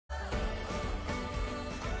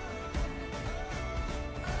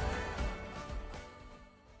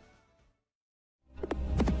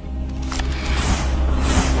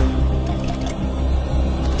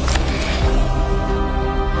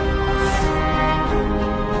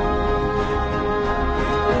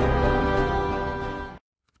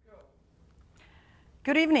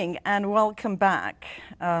evening and welcome back.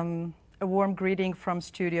 A warm greeting from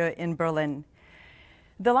studio in Berlin.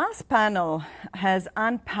 The last panel has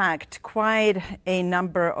unpacked quite a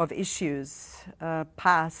number of issues,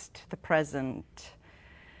 past, the present,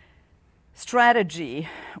 strategy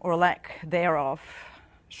or lack thereof,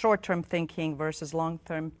 short-term thinking versus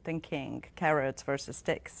long-term thinking, carrots versus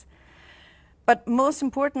sticks. But most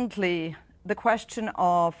importantly, the question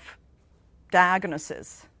of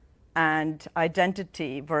diagnosis and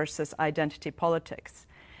identity versus identity politics.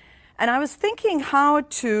 And I was thinking how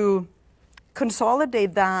to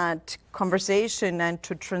consolidate that conversation and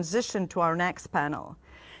to transition to our next panel,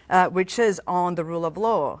 which is on the rule of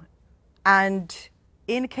law. And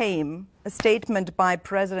in came a statement by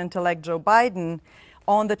President-elect Joe Biden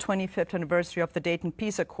on the 25th anniversary of the Dayton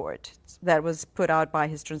Peace Accord that was put out by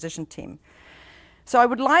his transition team. So I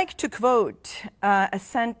would like to quote a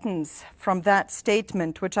sentence from that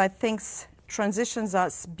statement, which I think transitions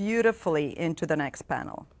us beautifully into the next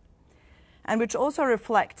panel, and which also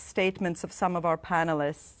reflects statements of some of our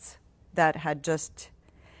panelists that had just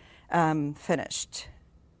finished.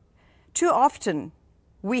 Too often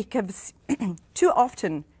we have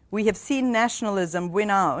seen nationalism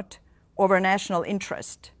win out over national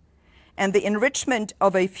interest, and the enrichment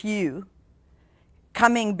of a few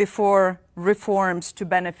coming before reforms to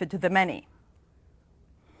benefit the many.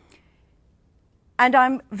 And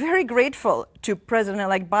I'm very grateful to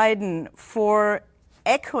President-elect Biden for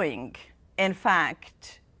echoing, in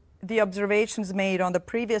fact, the observations made on the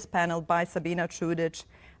previous panel by Sabina Zadić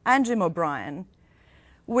and Jim O'Brien,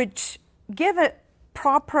 which give a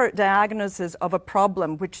proper diagnosis of a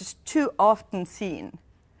problem which is too often seen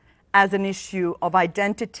as an issue of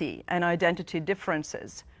identity and identity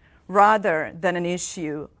differences, rather than an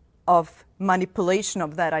issue of manipulation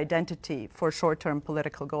of that identity for short-term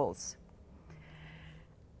political goals.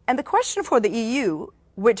 And the question for the EU,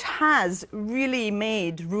 which has really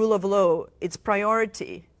made rule of law its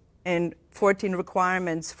priority in 14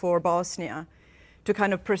 requirements for Bosnia to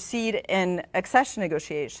kind of proceed in accession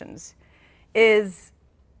negotiations, is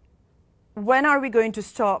when are we going to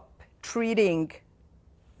stop treating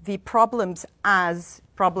the problems as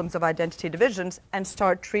problems of identity divisions and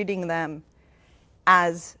start treating them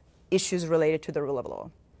as issues related to the rule of law?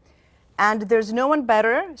 And there's no one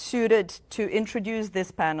better suited to introduce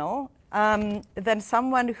this panel than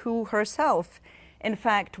someone who herself, in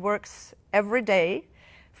fact, works every day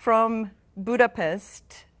from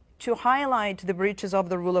Budapest to highlight the breaches of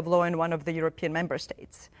the rule of law in one of the European member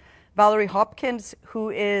states. Valerie Hopkins, who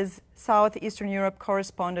is Southeastern Europe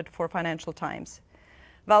correspondent for Financial Times.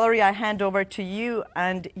 Valerie, I hand over to you,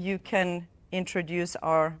 and you can introduce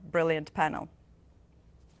our brilliant panel.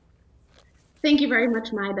 Thank you very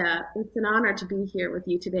much, Maida. It's an honor to be here with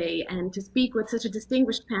you today and to speak with such a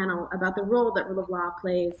distinguished panel about the role that rule of law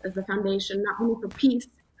plays as the foundation not only for peace,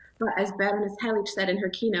 but as Baroness Helich said in her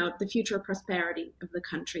keynote, the future prosperity of the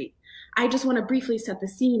country. I just want to briefly set the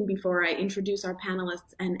scene before I introduce our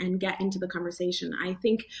panelists and get into the conversation. I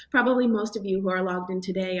think probably most of you who are logged in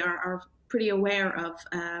today are pretty aware of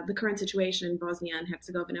the current situation in Bosnia and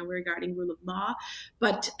Herzegovina regarding rule of law,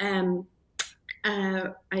 but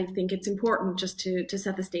I think it's important just to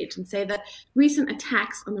set the stage and say that recent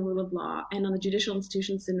attacks on the rule of law and on the judicial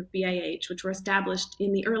institutions in BIH, which were established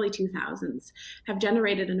in the early 2000s, have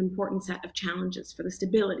generated an important set of challenges for the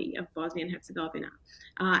stability of Bosnia and Herzegovina,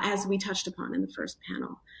 as we touched upon in the first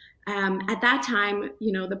panel. At that time,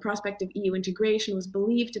 the prospect of EU integration was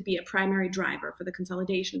believed to be a primary driver for the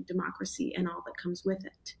consolidation of democracy and all that comes with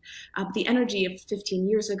it. The energy of 15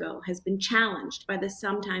 years ago has been challenged by the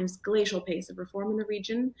sometimes glacial pace of reform in the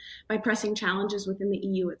region, by pressing challenges within the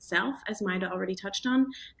EU itself, as Maida already touched on,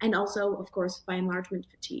 and also, of course, by enlargement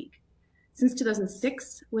fatigue. Since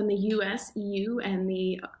 2006, when the US, EU, and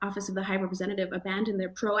the Office of the High Representative abandoned their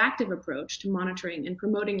proactive approach to monitoring and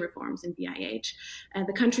promoting reforms in BIH,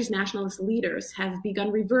 the country's nationalist leaders have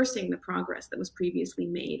begun reversing the progress that was previously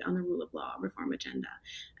made on the rule of law reform agenda,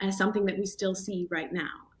 something that we still see right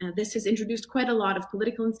now. This has introduced quite a lot of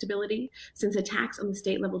political instability, since attacks on the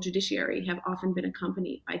state-level judiciary have often been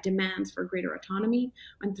accompanied by demands for greater autonomy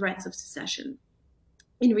and threats of secession.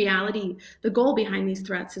 In reality, the goal behind these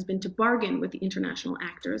threats has been to bargain with the international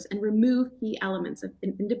actors and remove key elements of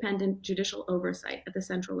independent judicial oversight at the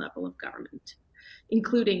central level of government,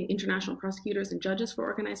 including international prosecutors and judges for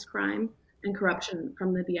organized crime and corruption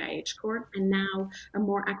from the BIH court, and now a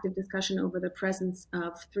more active discussion over the presence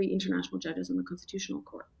of 3 international judges on the Constitutional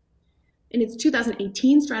Court. In its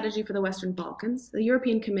 2018 strategy for the Western Balkans, the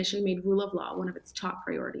European Commission made rule of law one of its top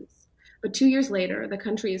priorities. But 2 years later, the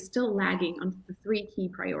country is still lagging on the three key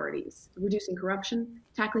priorities: reducing corruption,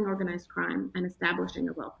 tackling organized crime, and establishing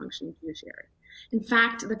a well-functioning judiciary. In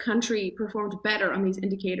fact, the country performed better on these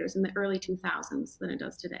indicators in the early 2000s than it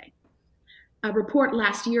does today. A report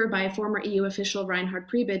last year by a former EU official, Reinhard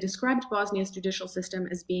Priebe, described Bosnia's judicial system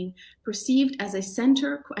as being perceived as a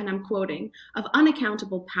center, and I'm quoting, of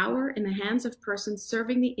unaccountable power in the hands of persons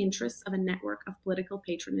serving the interests of a network of political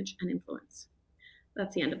patronage and influence.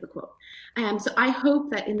 That's the end of the quote. So I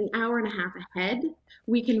hope that in the hour and a half ahead,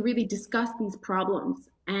 we can really discuss these problems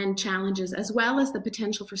and challenges, as well as the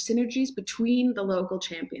potential for synergies between the local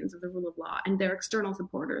champions of the rule of law and their external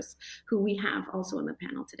supporters, who we have also on the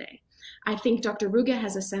panel today. I think Dr. Ruge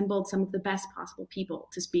has assembled some of the best possible people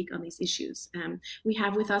to speak on these issues. We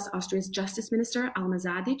have with us Austria's Justice Minister, Alma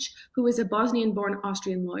Zadić, who is a Bosnian-born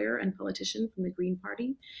Austrian lawyer and politician from the Green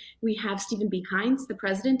Party. We have Stephen B. Heintz, the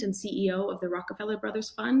president and CEO of the Rockefeller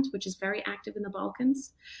Brothers Fund, which is very active in the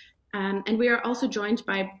Balkans. And we are also joined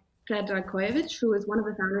by Predrag, who is one of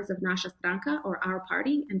the founders of Naša Stranka, or Our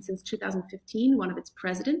Party, and since 2015, one of its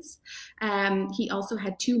presidents. He also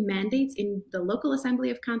had 2 mandates in the local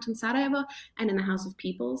assembly of Canton Sarajevo and in the House of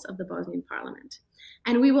Peoples of the Bosnian Parliament.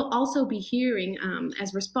 And we will also be hearing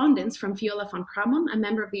as respondents from Viola von Cramon, a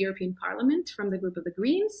member of the European Parliament from the group of the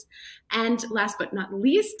Greens, and last but not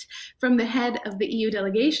least, from the head of the EU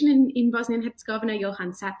delegation in Bosnia and Herzegovina,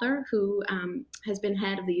 Johann Sattler, who has been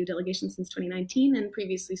head of the EU delegation since 2019 and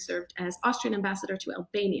previously served as Austrian ambassador to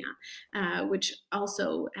Albania,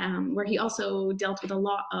 where he also dealt with a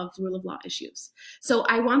lot of rule of law issues. So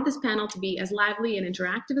I want this panel to be as lively and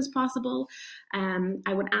interactive as possible.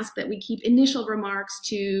 I would ask that we keep initial remarks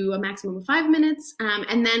to a maximum of 5 minutes,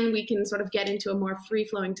 and then we can sort of get into a more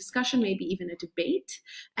free-flowing discussion, maybe even a debate.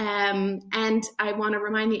 And I want to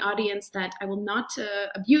remind the audience that I will not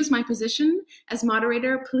abuse my position as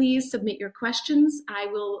moderator. Please submit your questions. I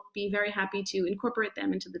will be very happy to incorporate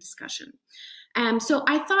them into the discussion. So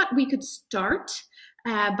I thought we could start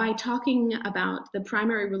by talking about the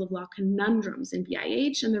primary rule of law conundrums in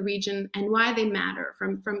BiH and the region and why they matter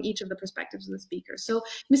from each of the perspectives of the speakers. So,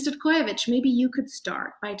 Mr. Kojović, maybe you could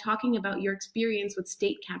start by talking about your experience with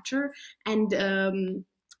state capture and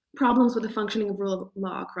problems with the functioning of rule of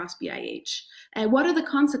law across BiH. What are the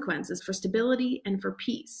consequences for stability and for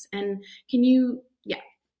peace? And can you,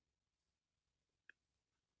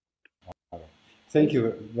 Thank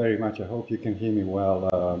you very much. I hope you can hear me well.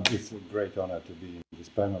 It's a great honor to be in this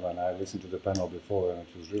panel, and I listened to the panel before, and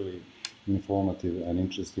it was really informative and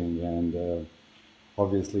interesting. And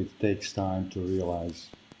obviously, it takes time to realize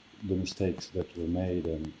the mistakes that were made,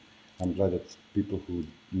 and I'm glad that people who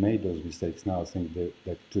made those mistakes now think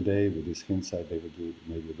that today, with this hindsight, they would do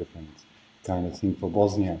maybe a different kind of thing for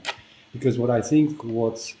Bosnia. Because what I think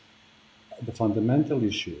what's the fundamental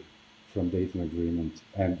issue from Dayton Agreement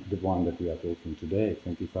and the one that we are talking today,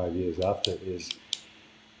 25 years after, is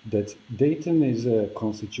that Dayton is a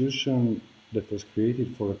constitution that was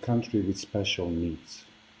created for a country with special needs.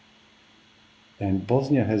 And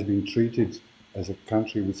Bosnia has been treated as a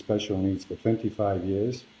country with special needs for 25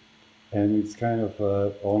 years, and it's kind of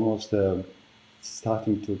almost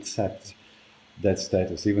starting to accept that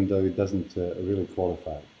status, even though it doesn't really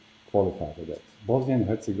qualify for that. Bosnia and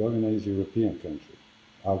Herzegovina is a European country.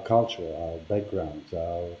 Our culture, our backgrounds,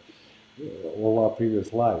 all our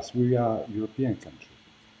previous lives, we are a European country.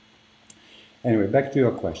 Anyway, back to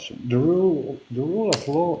your question. The rule of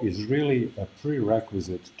law is really a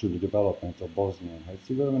prerequisite to the development of Bosnia and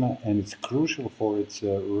Herzegovina, and it's crucial for its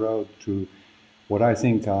road to what I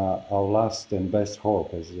think are our last and best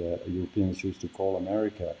hope, as Europeans used to call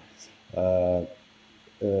America,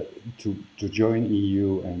 to join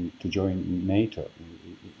EU and to join NATO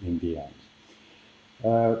in the end.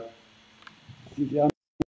 I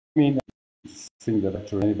mean, I think that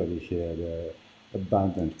to anybody here, the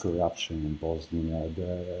abundant corruption in Bosnia,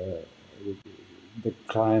 the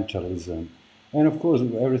clientelism, and of course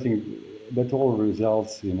everything that all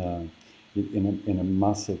results in a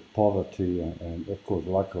massive poverty and of course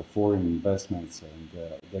lack of foreign investments and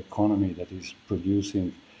the economy that is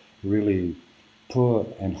producing really poor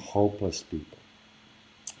and hopeless people.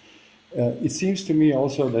 It seems to me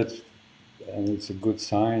also that, and it's a good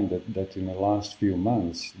sign that in the last few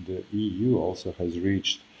months, the EU also has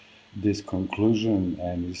reached this conclusion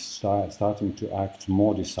and is starting to act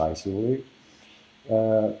more decisively,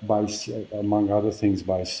 among other things,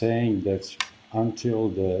 by saying that until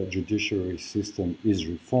the judiciary system is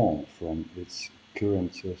reformed from its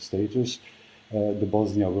current status, the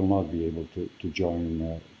Bosnia will not be able to join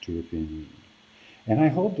the European Union. And I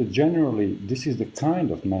hope that generally this is the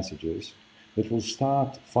kind of messages that will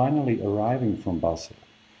start finally arriving from Brussels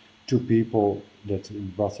two people that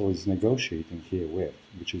Brussels is negotiating here with,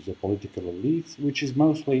 which is the political elites, which is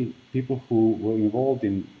mostly people who were involved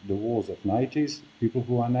in the wars of 90s, people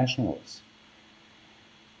who are nationalists.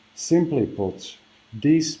 Simply put,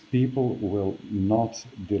 these people will not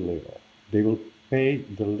deliver. They will pay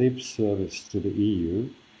the lip service to the EU,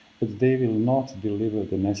 but they will not deliver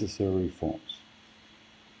the necessary reforms.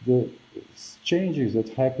 The changes that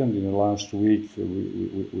happened in the last week,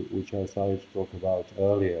 which I started to talk about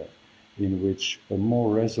earlier, in which a more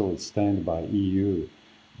resolute stand by EU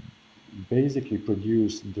basically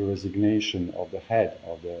produced the resignation of the head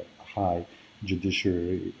of the High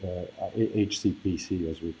Judiciary, HCPC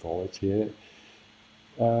as we call it here,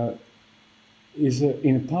 is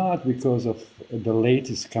in part because of the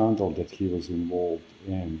latest scandal that he was involved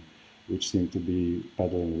in, which seemed to be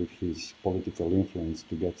peddling with his political influence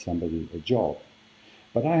to get somebody a job.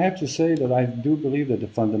 But I have to say that I do believe that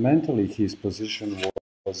fundamentally his position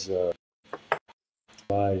was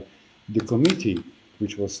by the committee,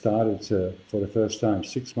 which was started for the first time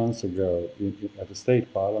 6 months ago at the state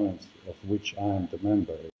parliament, of which I am the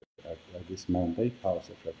member at this mandate, House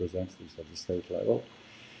of Representatives at the state level,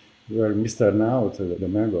 where Mr. Naut,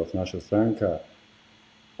 the member of Naša Stranka,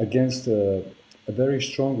 against a very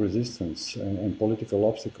strong resistance and political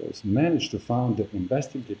obstacles, managed to found the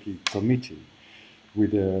investigative committee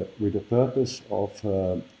with the purpose of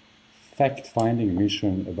fact-finding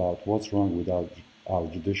mission about what's wrong with our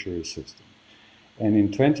judiciary system. And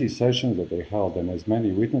in 20 sessions that they held, and as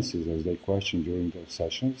many witnesses as they questioned during those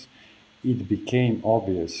sessions, it became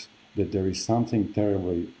obvious that there is something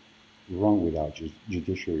terribly wrong with our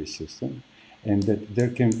judiciary system, and that there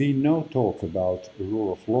can be no talk about a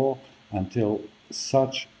rule of law until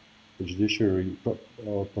such a judiciary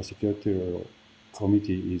or prosecutorial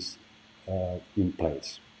committee is in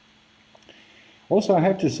place. Also, I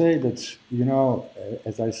have to say that, you know,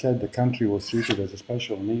 as I said, the country was treated as a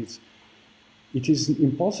special needs. It is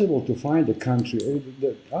impossible to find a country.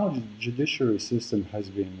 Our judiciary system has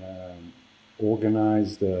been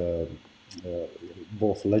organized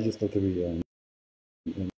both legislatively and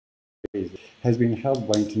has been held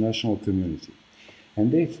by international community.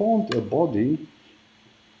 And they formed a body,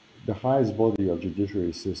 the highest body of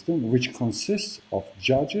judiciary system, which consists of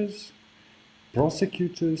judges,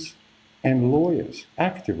 prosecutors, and lawyers,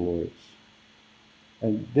 active lawyers.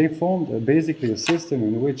 And they formed basically a system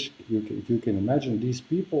in which, if you can imagine, these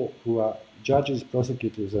people who are judges,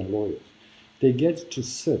 prosecutors, and lawyers, they get to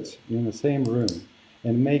sit in the same room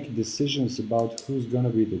and make decisions about who's going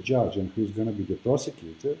to be the judge and who's going to be the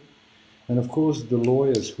prosecutor. And of course, the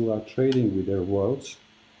lawyers who are trading with their words,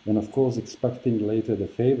 and of course, expecting later the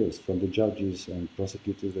favors from the judges and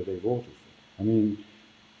prosecutors that they voted for. I mean,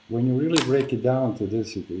 when you really break it down to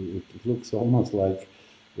this, it looks almost like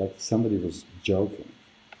somebody was joking.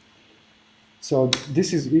 So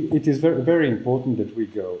it is very, very important that we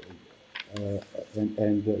go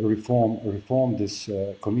and reform this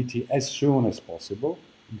committee as soon as possible,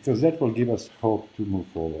 because that will give us hope to move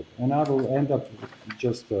forward. And I will end up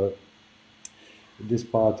just this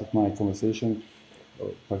part of my conversation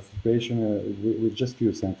participation with just a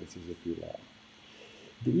few sentences, if you like.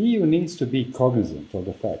 The EU needs to be cognizant of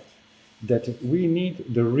the fact that we need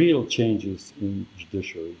the real changes in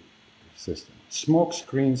judiciary system. Smoke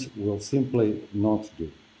screens will simply not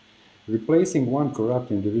do. Replacing one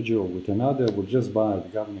corrupt individual with another will just buy the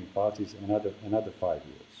governing parties another 5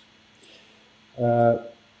 years.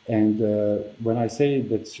 When I say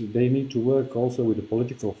that they need to work also with the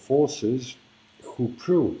political forces who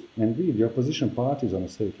proved, and we, the opposition parties on a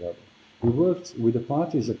state level, we worked with the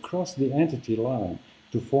parties across the entity line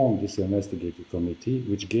to form this investigative committee,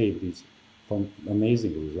 which gave these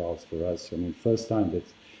amazing results for us. I mean, first time that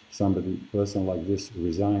person like this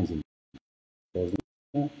resigns in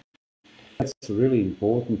Bosnia. That's really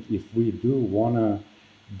important if we do want to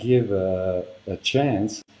give a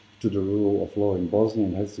chance to the rule of law in Bosnia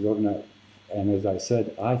and Herzegovina. And as I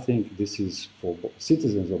said, I think this is for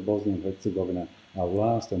citizens of Bosnia and Herzegovina our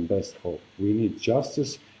last and best hope. We need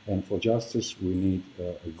justice, and for justice we need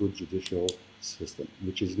a good judicial system,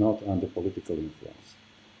 which is not under political influence.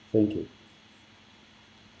 Thank you.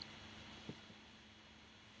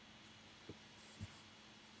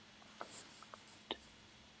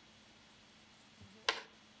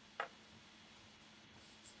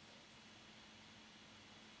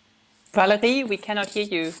 Valerie, we cannot hear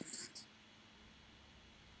you.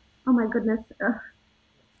 Oh my goodness.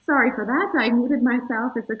 Sorry for that. I muted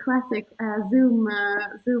myself. It's a classic Zoom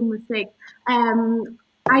mistake.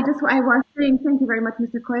 I was saying thank you very much,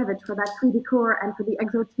 Mr. Kojović, for that cri de coeur and for the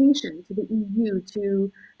exhortation to the EU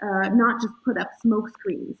to not just put up smoke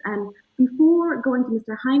screens. And before going to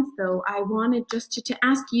Mr. Heintz, though, I wanted just to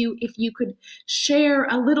ask you if you could share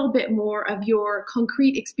a little bit more of your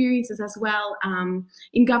concrete experiences as well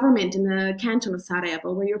in government in the canton of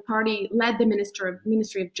Sarajevo, where your party led the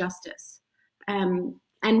Ministry of Justice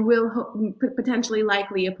and will potentially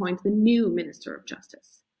likely appoint the new Minister of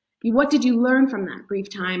Justice. What did you learn from that brief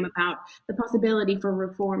time about the possibility for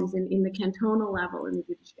reforms in the cantonal level in the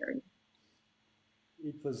judiciary?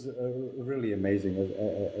 It was really amazing,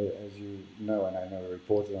 as you know, and I know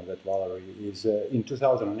reported on that, Valerie, is in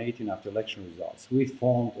 2018, after election results, we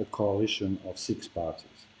formed a coalition of 6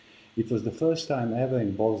 parties. It was the first time ever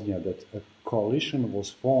in Bosnia that a coalition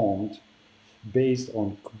was formed based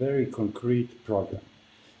on very concrete program.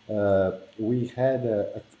 We had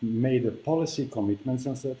made a policy commitments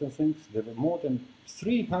on certain things. There were more than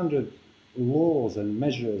 300 laws and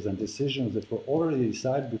measures and decisions that were already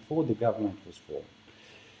decided before the government was formed.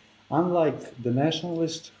 Unlike the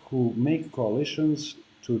nationalists who make coalitions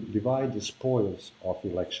to divide the spoils of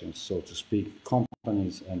elections, so to speak,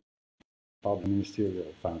 companies and public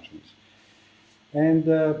ministerial functions. And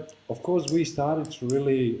of course, we started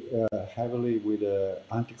really heavily with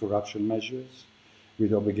anti-corruption measures,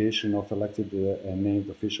 with the obligation of elected and named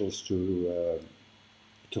officials to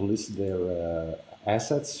list their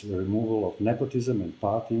assets, removal of nepotism and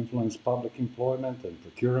party influence, public employment and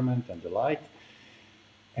procurement and the like.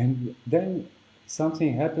 And then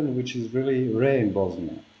something happened which is really rare in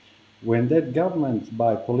Bosnia. When that government,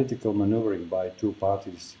 by political maneuvering by 2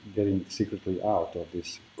 parties getting secretly out of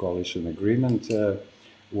this coalition agreement,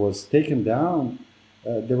 was taken down,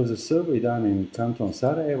 there was a survey done in Canton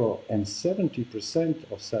Sarajevo, and 70%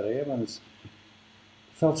 of Sarajevans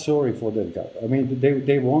felt sorry for that government. I mean,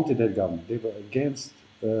 they wanted that government. They were against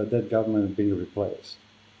that government being replaced.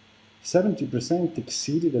 70%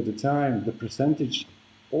 exceeded at the time the percentage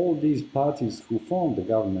all these parties who formed the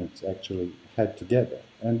government actually had together.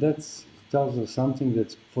 And that tells us something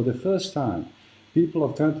that for the first time, people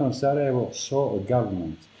of Canton Sarajevo saw a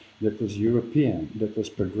government that was European, that was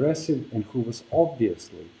progressive, and who was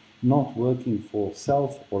obviously not working for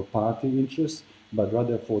self or party interests, but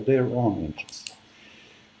rather for their own interests.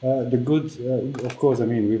 Of course, I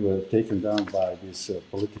mean, we were taken down by this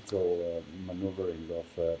political maneuvering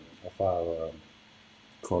of our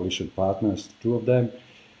coalition partners, 2 of them.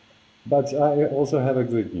 But I also have a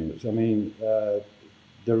good news. I mean,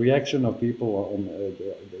 the reaction of people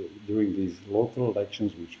during these local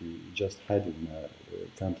elections, which we just had in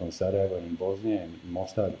Canton Sarajevo and in Bosnia and in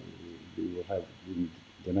Mostar, we will have in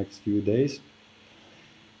the next few days,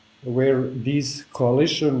 where this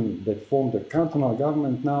coalition that formed the cantonal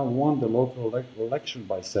government now won the local election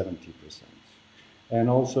by 70%. And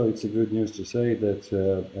also it's a good news to say that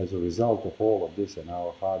as a result of all of this and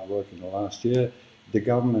our hard work in the last year, the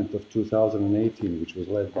government of 2018, which was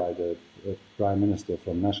led by the Prime Minister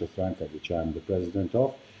from Naša Stranka, which I'm the president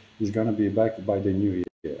of, is going to be back by the new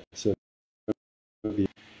year. So,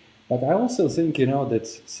 but I also think, you know,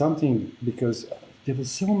 that's something, because there were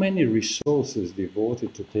so many resources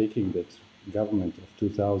devoted to taking that government of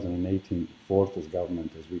 2018, Fortus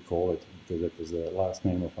government, as we call it, because that was the last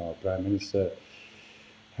name of our Prime Minister,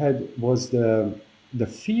 was the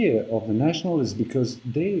fear of the nationalists, because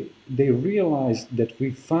they realized that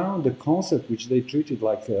we found a concept which they treated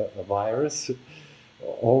like a virus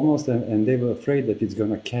almost, and they were afraid that it's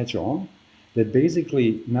going to catch on, that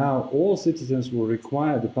basically now all citizens will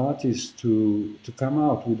require the parties to come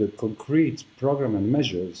out with a concrete program and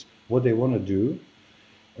measures, what they want to do,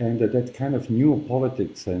 and that kind of new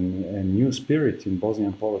politics and new spirit in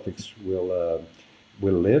Bosnian politics will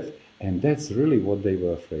live. And that's really what they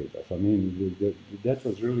were afraid of. I mean, that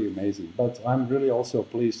was really amazing. But I'm really also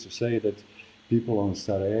pleased to say that people on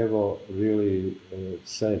Sarajevo really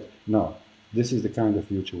said, no, this is the kind of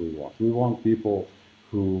future we want. We want people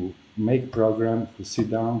who make programs, who sit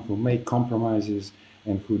down, who make compromises,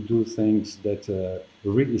 and who do things that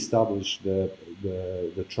re-establish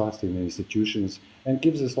the trust in the institutions and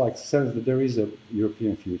gives us like sense that there is a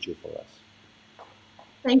European future for us.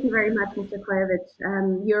 Thank you very much, Mr.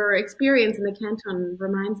 Kojović. Your experience in the canton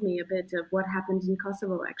reminds me a bit of what happened in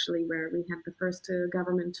Kosovo, actually, where we had the first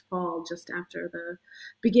government fall just after the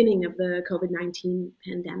beginning of the COVID-19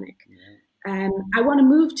 pandemic. I want to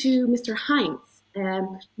move to Mr. Heintz.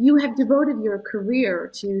 You have devoted your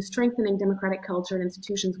career to strengthening democratic culture and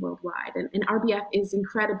institutions worldwide, and RBF is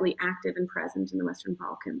incredibly active and present in the Western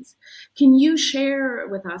Balkans. Can you share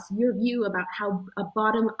with us your view about how a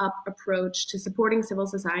bottom-up approach to supporting civil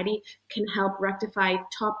society can help rectify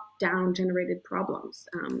top-down generated problems,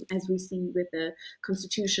 as we see with the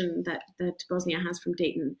constitution that Bosnia has from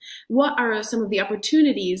Dayton? What are some of the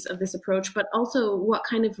opportunities of this approach, but also what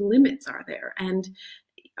kind of limits are there? And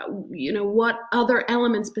what other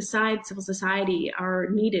elements besides civil society are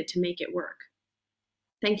needed to make it work?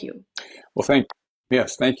 Thank you. Well, thank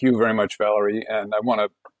you very much, Valerie. And I want to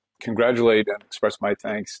congratulate and express my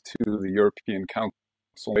thanks to the European Council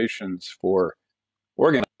Nations for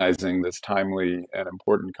organizing this timely and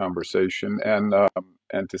important conversation, and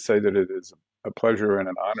to say that it is a pleasure and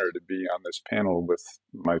an honor to be on this panel with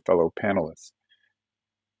my fellow panelists.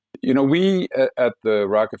 We at the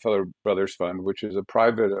Rockefeller Brothers Fund, which is a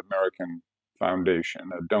private American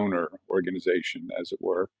foundation, a donor organization, as it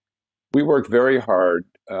were, we work very hard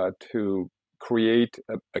to create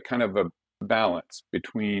a kind of a balance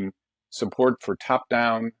between support for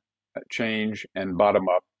top-down change and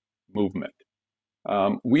bottom-up movement.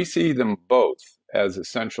 We see them both as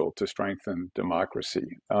essential to strengthen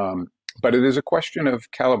democracy, but it is a question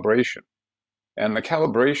of calibration. And the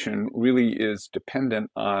calibration really is dependent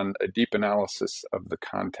on a deep analysis of the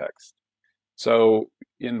context. So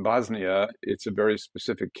in Bosnia, it's a very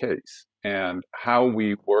specific case, and how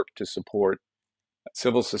we work to support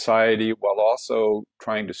civil society while also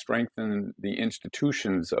trying to strengthen the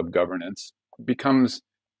institutions of governance becomes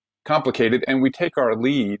complicated, and we take our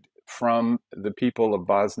lead from the people of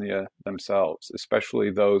Bosnia themselves,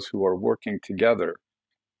 especially those who are working together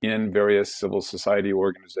in various civil society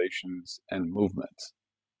organizations and movements.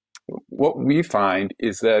 What we find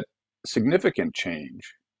is that significant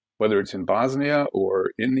change, whether it's in Bosnia or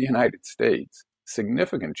in the United States,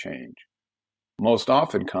 significant change most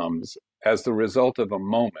often comes as the result of a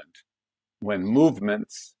moment when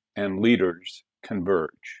movements and leaders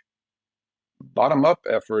converge. Bottom-up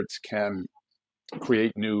efforts can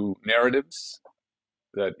create new narratives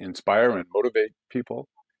that inspire and motivate people.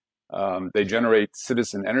 They generate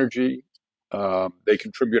citizen energy, they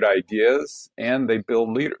contribute ideas, and they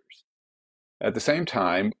build leaders. At the same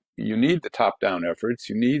time, you need the top-down efforts,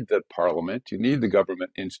 you need the parliament, you need the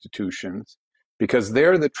government institutions, because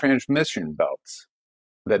they're the transmission belts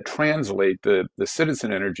that translate the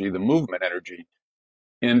citizen energy, the movement energy,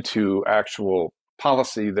 into actual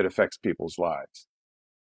policy that affects people's lives.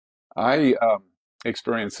 I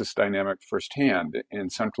experienced this dynamic firsthand in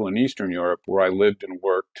Central and Eastern Europe, where I lived and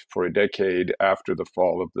worked for a decade after the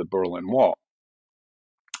fall of the Berlin Wall.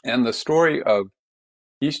 And the story of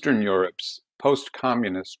Eastern Europe's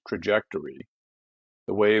post-communist trajectory,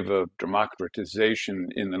 the wave of democratization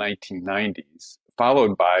in the 1990s,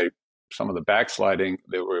 followed by some of the backsliding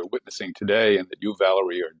that we're witnessing today and that you,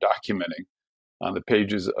 Valerie, are documenting on the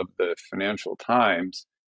pages of the Financial Times,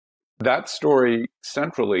 that story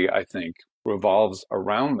centrally, I think, revolves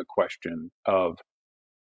around the question of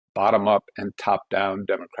bottom-up and top-down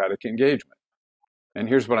democratic engagement. And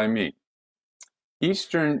here's what I mean.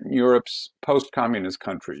 Eastern Europe's post-communist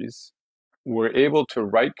countries were able to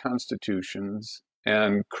write constitutions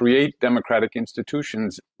and create democratic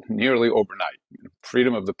institutions nearly overnight.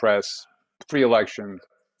 Freedom of the press, free elections,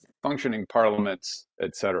 functioning parliaments,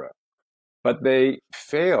 etc. But they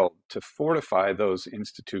failed to fortify those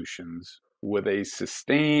institutions with a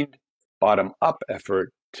sustained bottom-up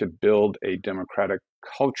effort to build a democratic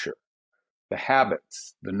culture, the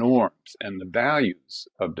habits, the norms, and the values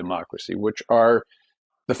of democracy, which are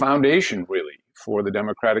the foundation, really, for the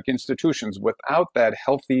democratic institutions. Without that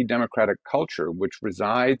healthy democratic culture, which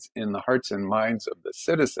resides in the hearts and minds of the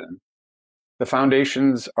citizen, the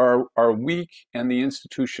foundations are weak and the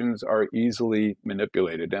institutions are easily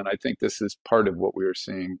manipulated. And I think this is part of what we are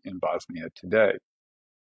seeing in Bosnia today.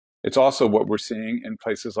 It's also what we're seeing in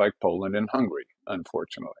places like Poland and Hungary,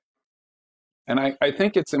 unfortunately. And I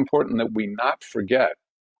think it's important that we not forget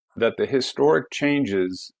that the historic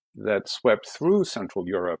changes that swept through Central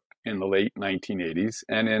Europe in the late 1980s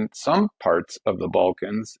and in some parts of the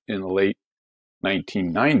Balkans in the late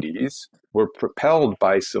 1990s were propelled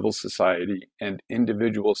by civil society and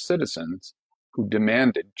individual citizens who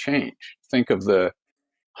demanded change. Think of the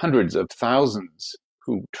hundreds of thousands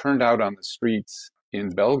who turned out on the streets in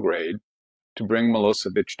Belgrade to bring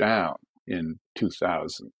Milosevic down in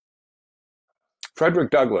 2000.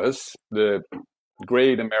 Frederick Douglass, the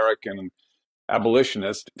great American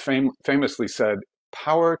abolitionist, famously said,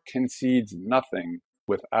 "Power concedes nothing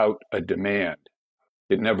without a demand.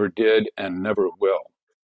 It never did and never will."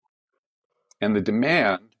 And the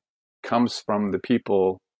demand comes from the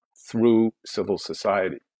people through civil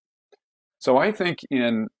society. So I think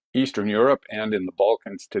in Eastern Europe and in the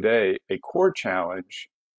Balkans today, a core challenge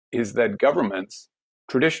is that governments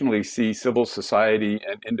traditionally see civil society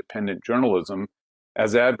and independent journalism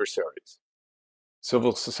as adversaries.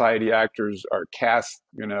 Civil society actors are cast,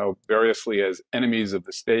 variously as enemies of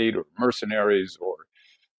the state or mercenaries or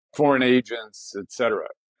foreign agents, etc.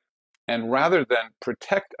 And rather than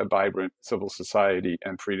protect a vibrant civil society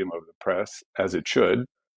and freedom of the press, as it should,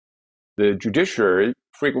 the judiciary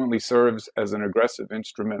frequently serves as an aggressive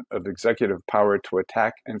instrument of executive power to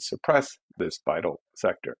attack and suppress this vital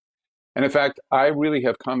sector. And in fact, I really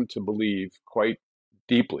have come to believe quite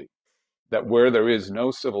deeply that where there is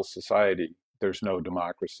no civil society, there's no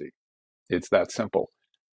democracy. It's that simple.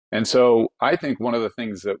 And so I think one of the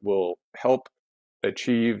things that will help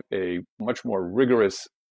achieve a much more rigorous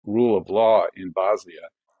rule of law in Bosnia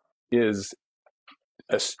is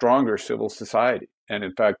a stronger civil society. And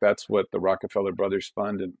in fact, that's what the Rockefeller Brothers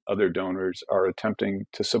Fund and other donors are attempting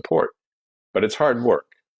to support. But it's hard work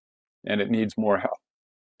and it needs more help.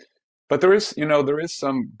 But there is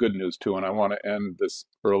some good news too, and I want to end this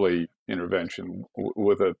early intervention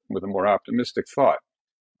with a more optimistic thought.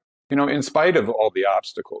 In spite of all the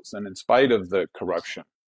obstacles and in spite of the corruption,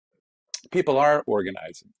 people are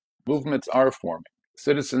organizing, movements are forming,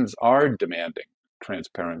 citizens are demanding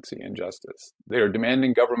transparency and justice. They are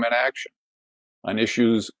demanding government action on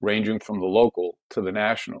issues ranging from the local to the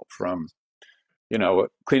national, from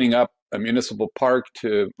cleaning up a municipal park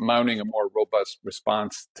to mounting a more robust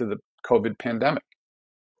response to the COVID pandemic.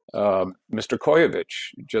 Mr.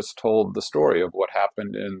 Kojović just told the story of what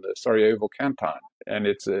happened in the Sarajevo canton, and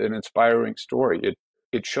it's an inspiring story.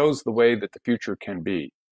 It shows the way that the future can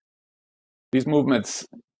be. These movements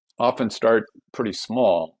often start pretty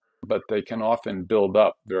small, but they can often build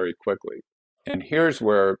up very quickly. And here's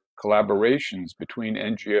where collaborations between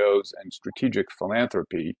NGOs and strategic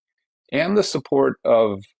philanthropy and the support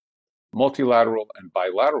of multilateral and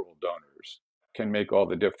bilateral donors can make all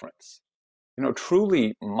the difference.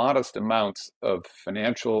 Truly modest amounts of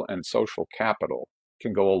financial and social capital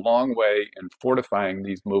can go a long way in fortifying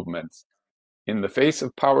these movements in the face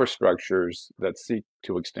of power structures that seek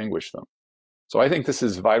to extinguish them. So I think this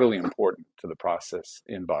is vitally important to the process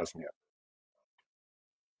in Bosnia.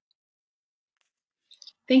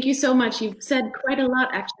 Thank you so much. You've said quite a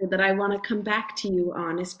lot, actually, that I want to come back to you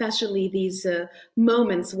on, especially these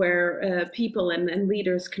moments where people and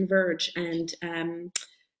leaders converge, and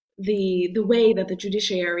the way that the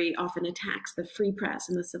judiciary often attacks the free press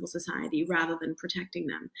and the civil society rather than protecting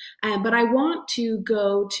them. But I want to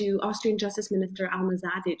go to Austrian Justice Minister Alma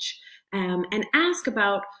Zadić and ask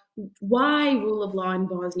about why rule of law in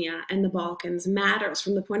Bosnia and the Balkans matters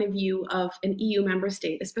from the point of view of an EU member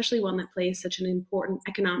state, especially one that plays such an important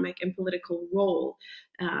economic and political role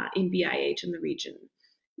in BIH in the region.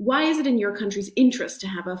 Why is it in your country's interest to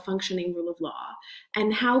have a functioning rule of law?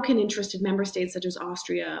 And how can interested member states such as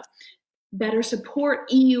Austria better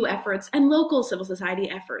support EU efforts and local civil society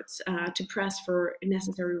efforts to press for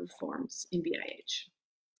necessary reforms in BIH?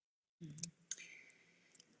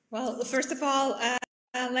 Well, first of all,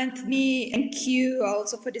 let me thank you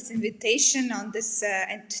also for this invitation on this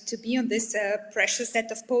and to be on this precious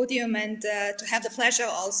set of podium, and to have the pleasure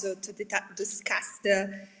also to discuss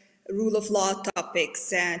the rule of law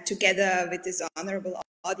topics together with this honorable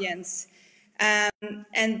audience.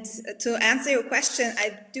 And to answer your question,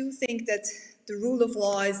 I do think that the rule of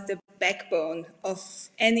law is the backbone of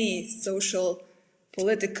any social,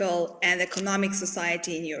 political, and economic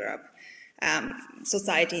society in Europe.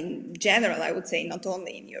 Society in general, I would say, not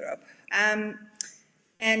only in Europe. And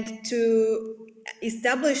to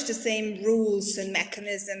establish the same rules and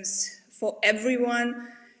mechanisms for everyone,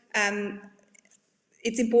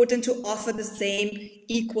 it's important to offer the same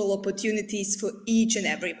equal opportunities for each and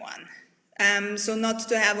everyone. So not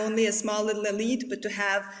to have only a small little elite, but to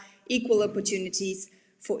have equal opportunities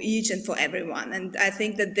for each and for everyone. And I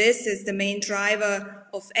think that this is the main driver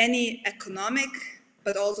of any economic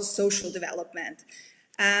but also social development.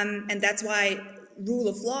 And that's why rule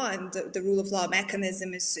of law and the rule of law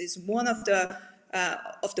mechanism is one of the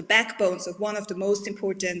backbones of one of the most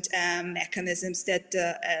important mechanisms that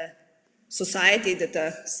society, that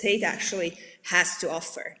the state actually has to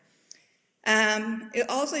offer.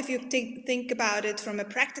 Also, if you think about it from a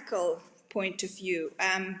practical point of view,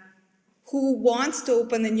 who wants to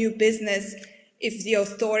open a new business if the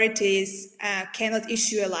authorities cannot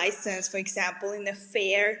issue a license, for example, in a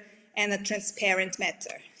fair and a transparent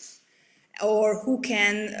manner? Or who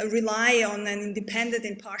can rely on an independent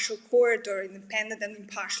impartial court or independent and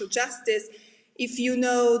impartial justice if you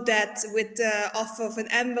know that with the offer of an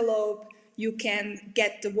envelope, you can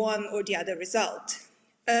get the one or the other result.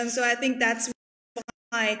 So I think that's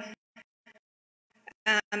why,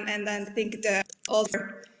 and I think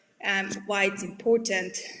why it's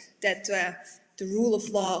important that the rule of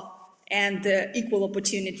law and the equal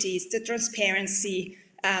opportunities, the transparency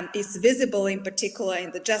is visible, in particular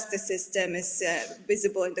in the justice system, is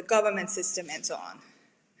visible in the government system, and so on.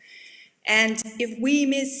 And if we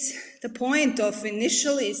miss the point of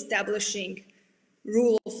initially establishing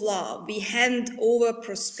rule of law, we hand over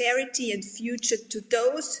prosperity and future to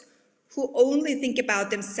those who only think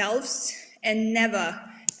about themselves and never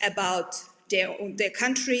about their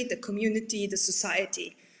country, the community, the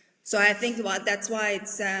society. So I think that's why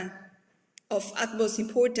it's of utmost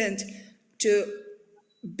importance to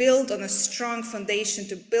build on a strong foundation,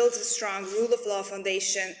 to build a strong rule of law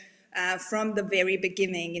foundation from the very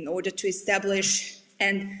beginning, in order to establish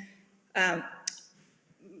and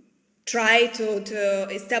try to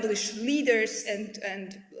establish leaders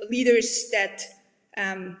and leaders that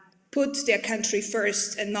put their country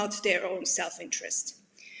first and not their own self-interest.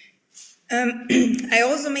 I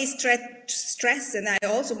also may stress, and I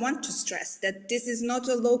also want to stress, that this is not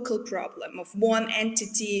a local problem of one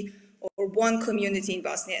entity or one community in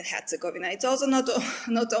Bosnia and Herzegovina. It's also not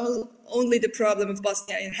only the problem of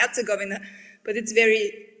Bosnia and Herzegovina, but it's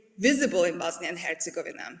very visible in Bosnia and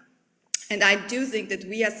Herzegovina. And I do think that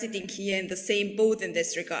we are sitting here in the same boat in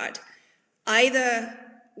this regard. Either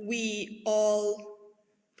we all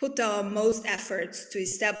put our most efforts to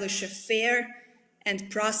establish a fair and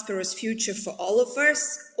prosperous future for all of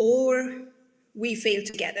us, or we fail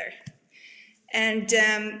together. And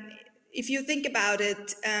if you think about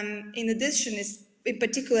it, in addition, in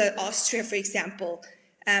particular Austria, for example,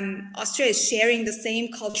 Austria is sharing the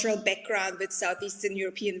same cultural background with Southeastern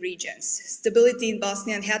European regions. Stability in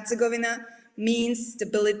Bosnia and Herzegovina means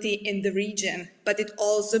stability in the region, but it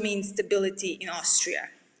also means stability in Austria.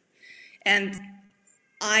 And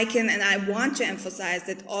I want to emphasize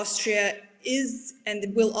that Austria is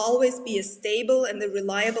and will always be a stable and a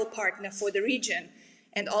reliable partner for the region,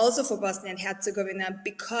 and also for Bosnia and Herzegovina,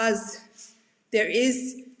 because there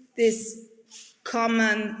is this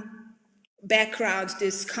common background,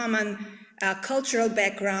 this common cultural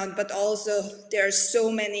background, but also there are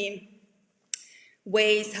so many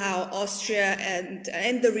ways how Austria and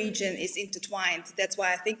the region is intertwined. That's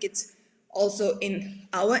why I think it's also in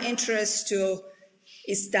our interest to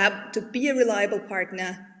be a reliable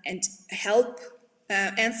partner and help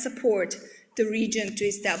and support the region to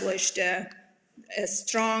establish a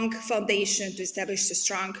strong foundation, to establish a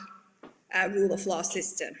strong rule of law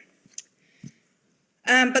system.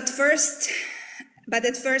 But at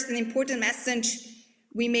first, an important message: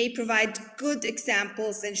 we may provide good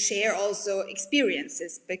examples and share also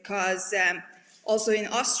experiences, because also in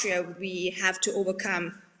Austria we have to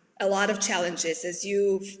overcome a lot of challenges. As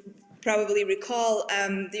you probably recall,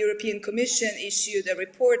 the European Commission issued a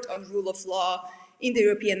report on rule of law in the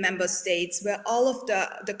European member states, where all of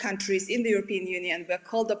the countries in the European Union were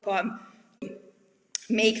called upon to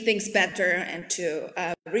make things better and to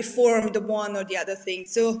reform the one or the other thing.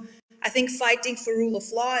 So I think fighting for rule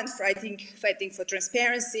of law and fighting for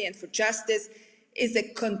transparency and for justice is a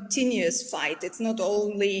continuous fight. It's not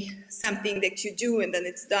only something that you do and then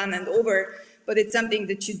it's done and over, but it's something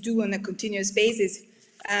that you do on a continuous basis,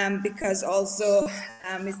 because also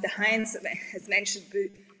Mr. Heintz has mentioned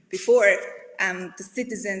before, the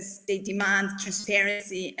citizens, they demand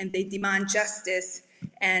transparency and they demand justice,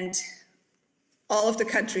 and all of the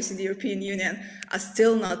countries in the European Union are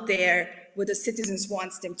still not there where the citizens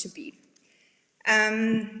want them to be.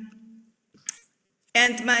 And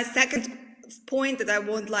my second point that I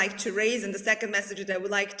would like to raise, and the second message that I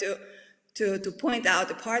would like to point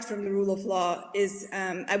out, apart from the rule of law, is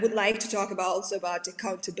I would like to talk also about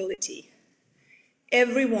accountability.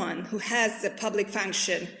 Everyone who has a public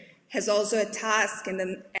function has also a task and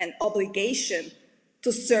an obligation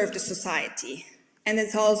to serve the society. And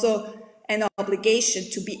it's also an obligation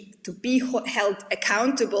to be held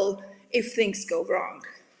accountable if things go wrong.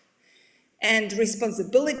 And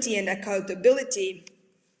responsibility and accountability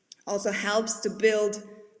also helps to build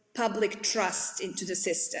public trust into the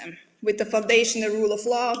system, with the foundation, the rule of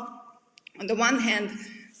law on the one hand,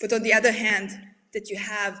 but on the other hand, that you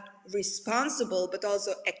have responsible but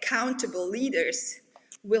also accountable leaders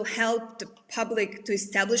will help the public to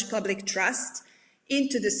establish public trust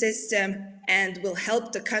into the system, and will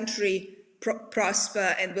help the country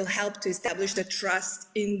prosper, and will help to establish the trust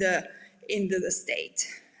into the state.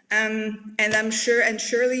 And I'm sure, and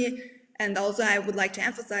surely, and also I would like to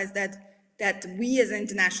emphasize that that we as an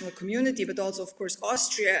international community, but also, of course,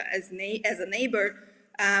 Austria as a neighbor,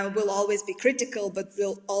 will always be critical, but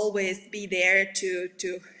will always be there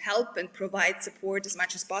to help and provide support as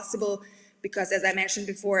much as possible. Because, as I mentioned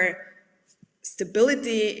before,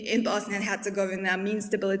 stability in Bosnia and Herzegovina means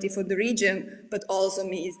stability for the region, but also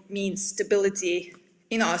means stability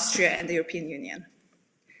in Austria and the European Union.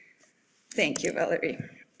 Thank you, Valerie.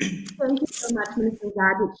 Thank you so much, Minister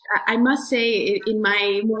Zadić. I must say, in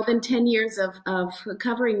my more than 10 years of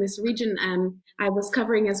covering this region, I was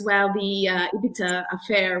covering as well the Ibiza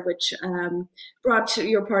affair, which brought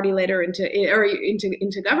your party later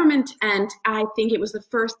into government. And I think it was the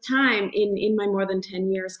first time in my more than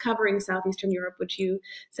 10 years covering Southeastern Europe, which you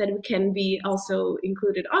said can be also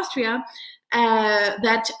included Austria,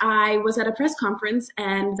 that I was at a press conference,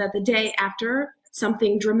 and that the day after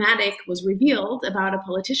something dramatic was revealed about a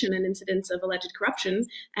politician and incidents of alleged corruption,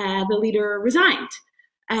 the leader resigned.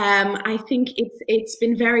 I think it's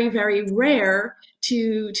been very, very rare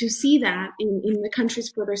to see that in the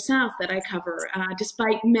countries further south that I cover,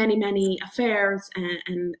 despite many, many affairs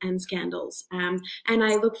and scandals. And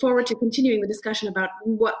I look forward to continuing the discussion about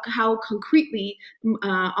how concretely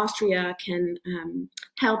Austria can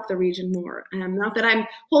help the region more. Not that I'm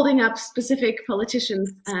holding up specific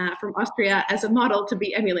politicians from Austria as a model to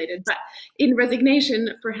be emulated, but in resignation,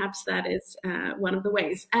 perhaps that is one of the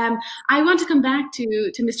ways. I want to come back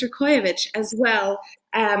to Mr. Kojović as well,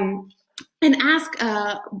 and ask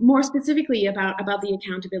more specifically about the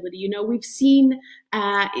accountability. You know, we've seen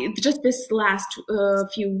just this last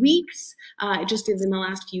few weeks, just in the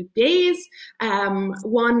last few days,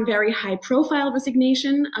 one very high-profile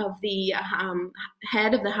resignation of the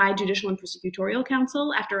head of the High Judicial and Prosecutorial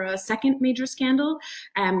Council after a second major scandal.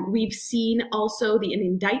 We've seen also an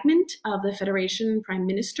indictment of the Federation Prime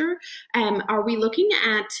Minister. Are we looking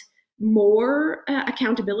at more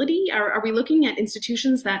accountability? Are we looking at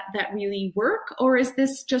institutions that really work, or is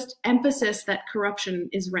this just emphasis that corruption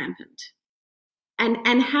is rampant?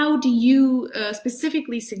 And how do you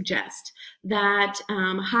specifically suggest that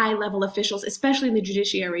high-level officials, especially in the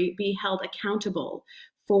judiciary, be held accountable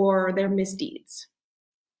for their misdeeds?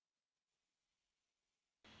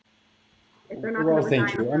 Well,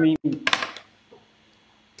 thank you. I mean,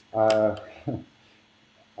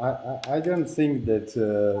 I don't think that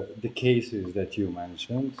the cases that you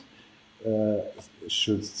mentioned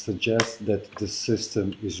should suggest that the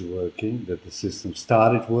system is working, that the system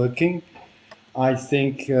started working. I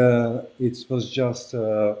think it was just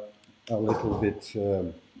a little bit,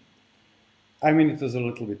 I mean, it was a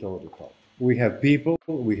little bit over the top. We have people,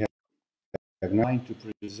 we have trying to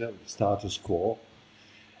preserve the status quo,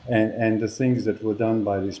 and the things that were done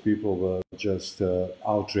by these people were just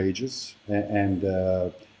outrageous and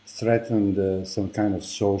threatened some kind of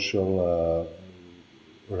social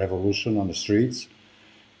revolution on the streets.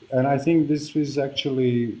 And I think this was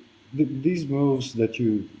actually, these moves that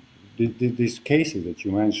these cases that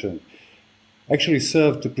you mentioned, actually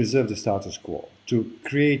served to preserve the status quo, to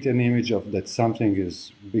create an image of that something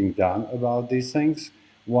is being done about these things,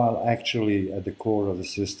 while actually at the core of the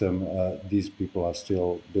system, these people are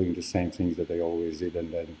still doing the same things that they always did,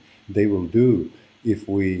 and then they will do if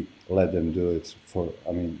we let them do it for,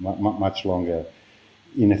 I mean, much longer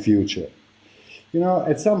in the future. You know,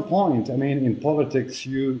 at some point, I mean, in politics,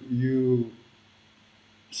 you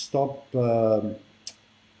stop,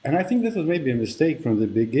 and I think this was maybe a mistake from the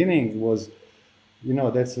beginning, was, you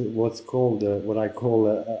know, that's what's called, what I call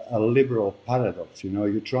a liberal paradox. You know,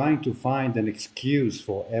 you're trying to find an excuse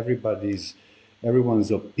for everyone's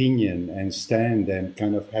opinion and stand and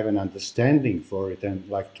kind of have an understanding for it and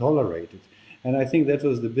like tolerate it. And I think that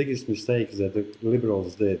was the biggest mistake that the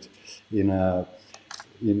liberals did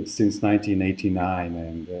since 1989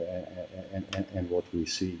 and what we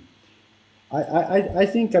see. I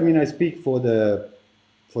think, I mean, I speak for the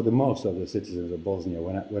most of the citizens of Bosnia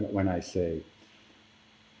when I say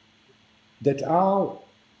that our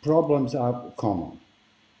problems are common,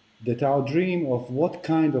 that our dream of what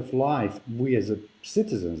kind of life we as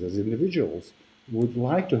citizens, as individuals, would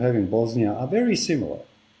like to have in Bosnia are very similar.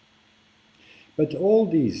 But all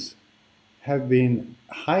these have been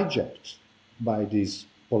hijacked by these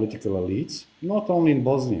political elites, not only in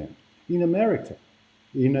Bosnia, in America,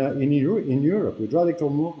 in Europe, with radical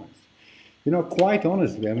movements. You know, quite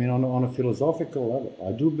honestly, I mean, on a philosophical level,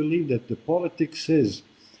 I do believe that the politics is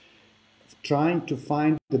trying to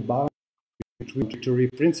find the balance between two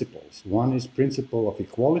principles. One is principle of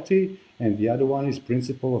equality, and the other one is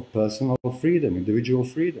principle of personal freedom, individual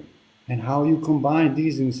freedom. And how you combine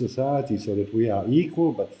these in society so that we are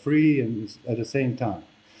equal but free and at the same time.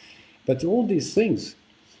 But all these things,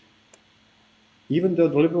 even though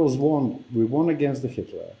the liberals won, we won against the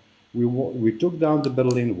Hitler, we took down the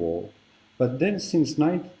Berlin Wall, but then since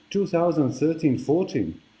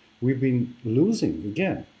 2013-14, we've been losing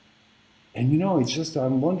again. And you know, it's just,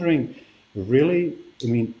 I'm wondering, really, I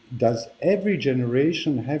mean, does every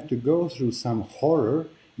generation have to go through some horror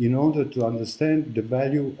in order to understand the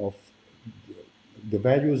values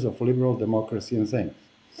of liberal democracy and things?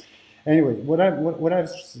 Anyway, what I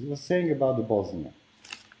was saying about the Bosnia.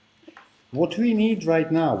 What we need right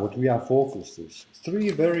now, what we are focused is three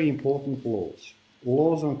very important laws.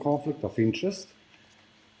 Laws on conflict of interest,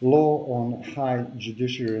 law on high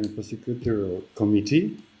judiciary and prosecutorial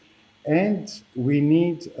committee, and we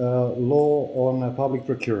need law on public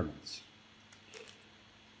procurements.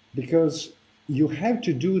 Because you have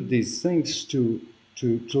to do these things to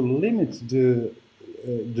limit the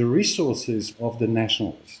resources of the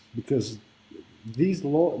nationalists, because these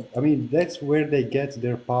laws, I mean, that's where they get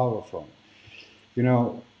their power from. You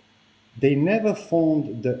know, they never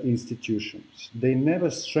formed the institutions. They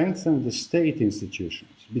never strengthened the state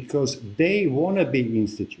institutions because they want to be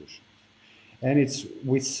institutions. And it's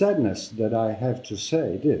with sadness that I have to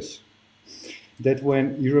say this, that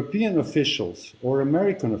when European officials or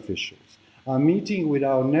American officials are meeting with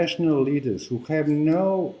our national leaders who have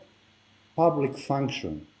no public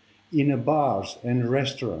function in bars and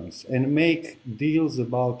restaurants and make deals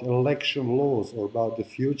about election laws or about the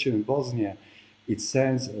future in Bosnia, it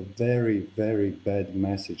sends a very, very bad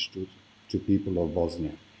message to people of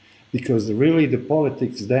Bosnia. Because really the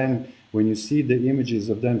politics then, when you see the images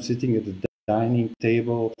of them sitting at the dining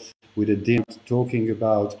table with a dinner talking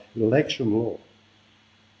about election law.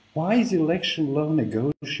 Why is election law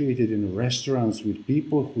negotiated in restaurants with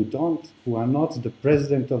people who are not the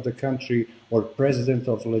president of the country or president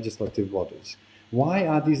of legislative bodies? Why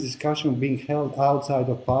are these discussions being held outside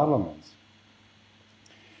of parliaments?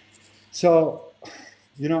 So,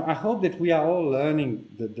 you know, I hope that we are all learning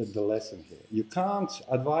the lesson here. You can't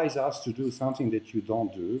advise us to do something that you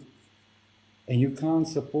don't do, and you can't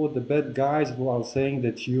support the bad guys who are saying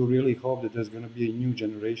that you really hope that there's going to be a new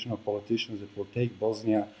generation of politicians that will take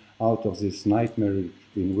Bosnia out of this nightmare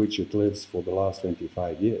in which it lives for the last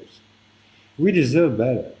 25 years. We deserve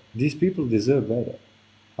better. These people deserve better.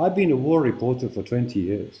 I've been a war reporter for 20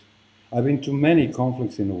 years. I've been to many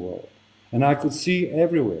conflicts in the world, and I could see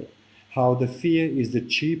everywhere how the fear is the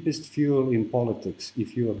cheapest fuel in politics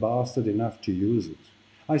if you are bastard enough to use it.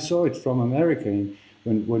 I saw it from America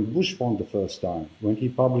when Bush won the first time, when he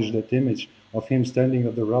published that image of him standing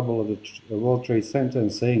at the rubble of the World Trade Center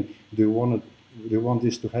and saying, do you want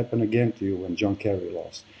this to happen again to you when John Kerry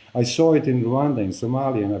lost? I saw it in Rwanda, in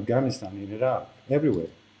Somalia, in Afghanistan, in Iraq, everywhere.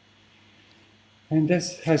 And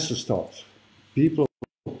this has to stop. People,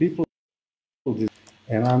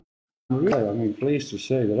 and I'm really, pleased to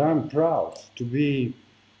say that I'm proud to be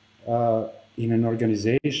in an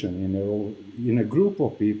organization, in a group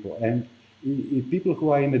of people, and people who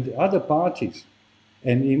are in the other parties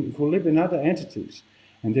and who live in other entities,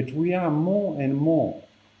 and that we are more and more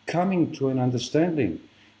coming to an understanding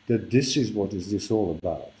that this is what is this all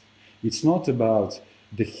about. It's not about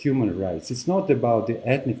the human rights. It's not about the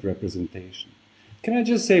ethnic representation. Can I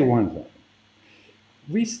just say one thing?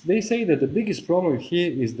 They say that the biggest problem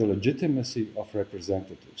here is the legitimacy of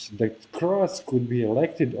representatives. That Croats could be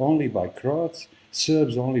elected only by Croats,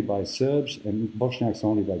 Serbs only by Serbs, and Bosniaks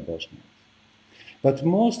only by Bosniaks. But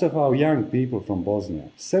most of our young people from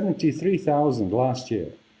Bosnia, 73,000 last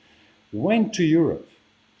year, went to Europe,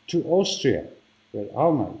 to Austria, where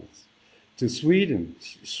Alma is, to Sweden,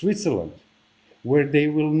 Switzerland, where they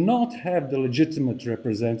will not have the legitimate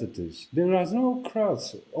representatives. There are no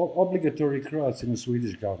Croats, obligatory Croats in the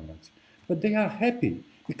Swedish government, but they are happy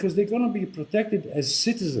because they're going to be protected as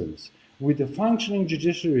citizens with a functioning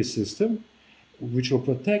judiciary system which will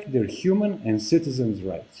protect their human and citizens'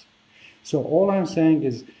 rights. So all I'm saying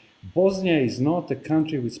is Bosnia is not a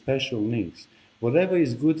country with special needs. Whatever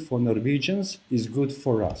is good for Norwegians is good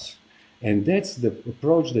for us. And that's the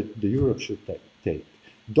approach that the Europe should take.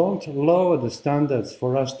 Don't lower the standards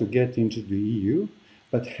for us to get into the EU,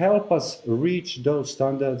 but help us reach those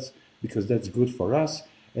standards because that's good for us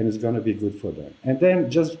and it's going to be good for them. And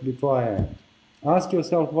then just before I end, ask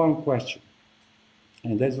yourself one question.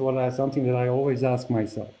 And that's something that I always ask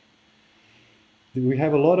myself. We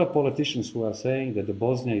have a lot of politicians who are saying that the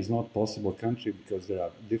Bosnia is not a possible country because there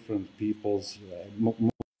are different peoples,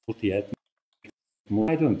 multi-ethnic.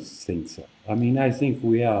 I don't think so. I mean, I think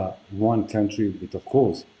we are one country with, of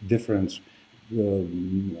course, different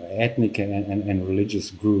ethnic and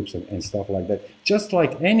religious groups and stuff like that, just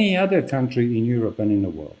like any other country in Europe and in the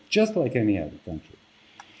world, just like any other country.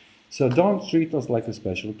 So don't treat us like a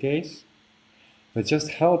special case. but just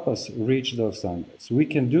help us reach those standards. We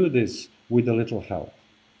can do this with a little help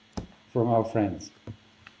from our friends.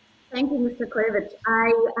 Thank you, Mr. Kojović.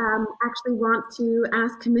 I actually want to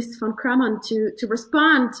ask Ms. von Cramon to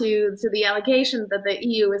respond to the allegation that the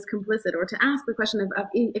EU is complicit, or to ask the question of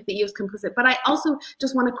if the EU is complicit. But I also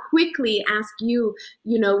just want to quickly ask you,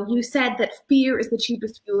 you said that fear is the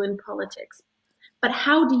cheapest fuel in politics. But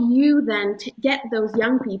how do you then get those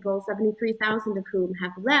young people, 73,000 of whom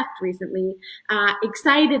have left recently,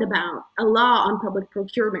 excited about a law on public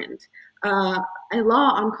procurement, a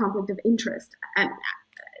law on conflict of interest?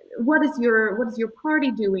 What is your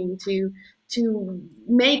party doing to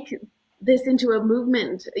make this into a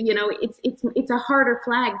movement? It's a harder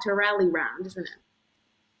flag to rally around, isn't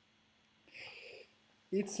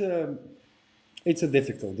it? It's a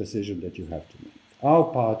difficult decision that you have to make. Our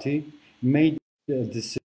party made a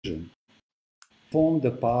decision, formed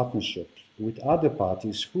a partnership with other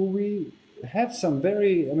parties who we have some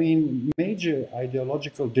very, major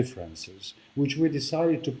ideological differences, which we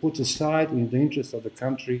decided to put aside in the interest of the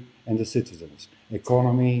country and the citizens,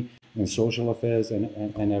 economy and social affairs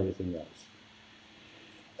and everything else.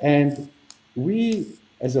 And we,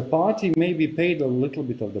 as a party, maybe paid a little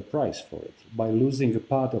bit of the price for it by losing a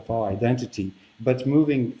part of our identity, but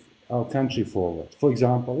moving our country forward. For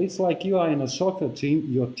example, it's like you are in a soccer team,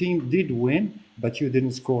 your team did win, but you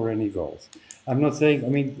didn't score any goals. I'm not saying,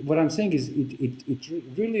 what I'm saying is it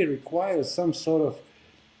really requires some sort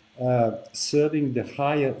of serving the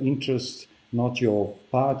higher interest, not your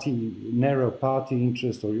party, narrow party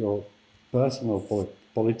interest or your personal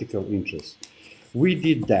political interest. We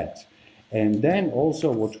did that. And then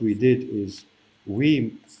also what we did is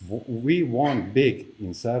we won big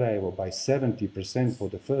in Sarajevo by 70% for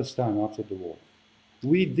the first time after the war.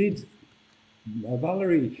 We did,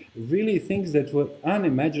 Valerie, really things that were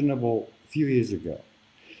unimaginable few years ago.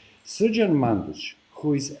 Srđan Mandić,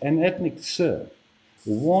 who is an ethnic Serb,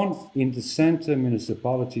 won in the center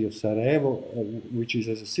municipality of Sarajevo, which is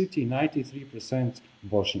as a city 93%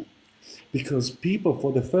 Bosnian. Because people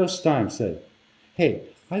for the first time said, hey,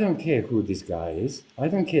 I don't care who this guy is. I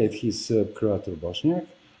don't care if he's Serb, Croat or Bosniak.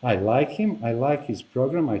 I like him. I like his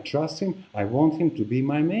program. I trust him. I want him to be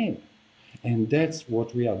my mayor. And that's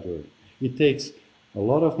what we are doing. It takes a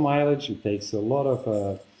lot of mileage. It takes a lot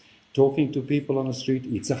of talking to people on the street.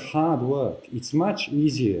 It's a hard work. It's much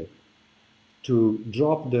easier to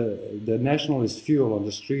drop the nationalist fuel on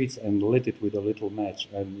the streets and lit it with a little match.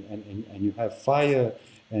 And you have fire.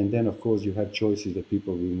 And then, of course, you have choices that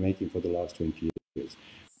people have been making for the last 20 years.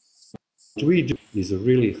 What we do is a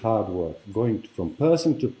really hard work, going from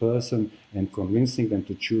person to person and convincing them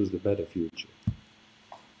to choose the better future.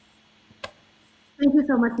 Thank you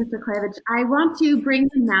so much, Mr. Kojović. I want to bring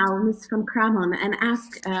in now Ms. von Cramon and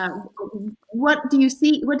ask, what do you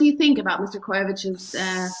think about Mr. Kojović's?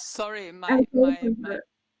 Sorry, my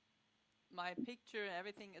picture and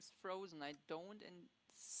everything is frozen. I don't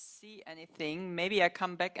see anything. Maybe I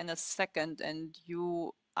come back in a second and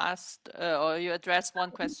you asked or you addressed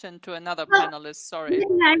one question to another panelist. Sorry. Yeah,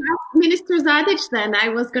 I asked Minister Zadić then. I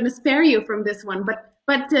was going to spare you from this one, but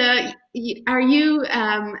are you,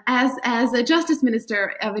 as a justice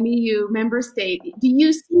minister of an EU member state, do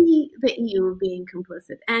you see the EU being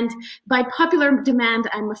complicit? And by popular demand,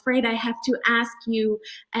 I'm afraid I have to ask you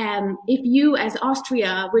if you, as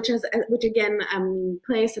Austria, which again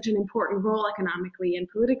plays such an important role economically and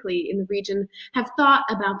politically in the region, have thought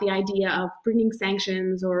about the idea of bringing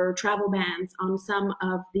sanctions or travel bans on some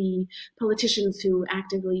of the politicians who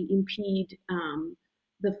actively impede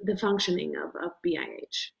the functioning of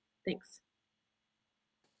BIH. Thanks.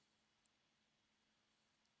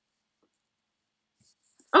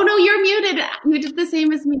 Oh no, you're muted. You did the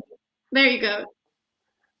same as me. There you go.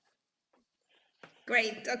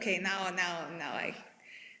 Great. Okay. Now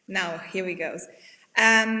here we go.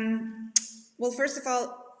 Well, first of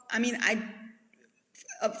all,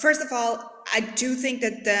 I do think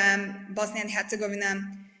that Bosnia and Herzegovina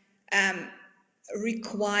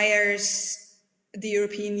requires the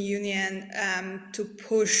European Union to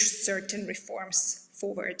push certain reforms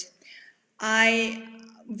forward.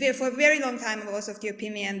 For a very long time, I was of the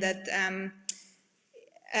opinion that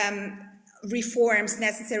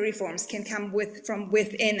necessary reforms can come from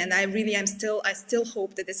within, and I still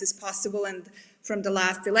hope that this is possible. And from the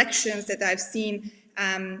last elections that I've seen,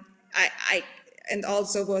 and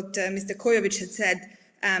also what Mr. Kojović had said,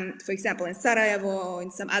 for example, in Sarajevo,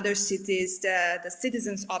 in some other cities, the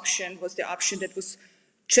citizens' option was the option that was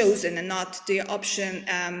chosen and not the option,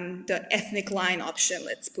 the ethnic line option,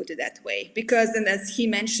 let's put it that way. Because, and as he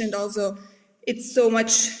mentioned also, it's so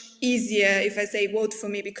much easier if I say vote for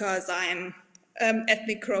me because I'm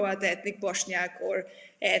ethnic Croat, ethnic Bosniak, or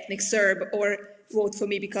ethnic Serb, or vote for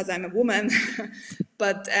me because I'm a woman.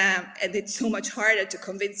 But and it's so much harder to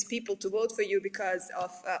convince people to vote for you because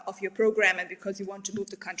of your program and because you want to move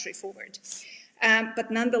the country forward.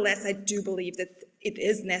 But nonetheless, I do believe that it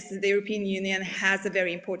is necessary. The European Union has a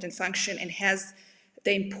very important function and has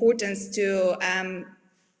the importance to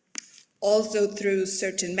also through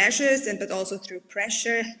certain measures but also through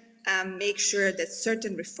pressure, make sure that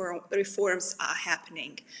certain reforms are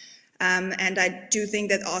happening. And I do think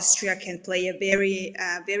that Austria can play a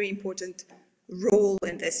very important role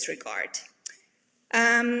in this regard.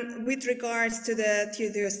 With regards to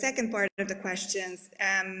the second part of the questions,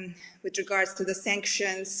 with regards to the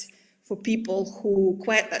sanctions for people who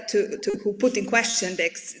put in question the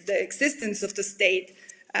existence of the state,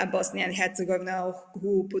 Bosnia and Herzegovina,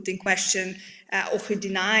 who put in question or who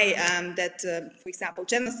deny that, for example,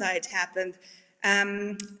 genocide happened,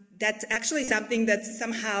 that's actually something that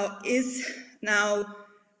somehow is now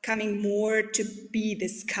coming more to be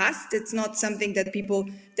discussed. It's not something that people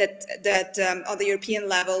that on the European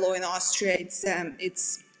level or in Austria it's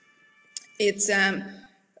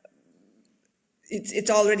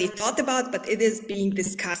already thought about, but it is being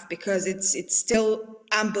discussed because it's still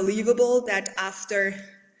unbelievable that after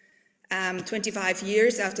 25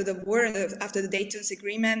 years after the war and after the Dayton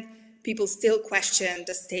Agreement, people still question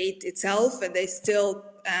the state itself, and they still,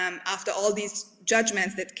 after all these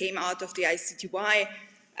judgments that came out of the ICTY,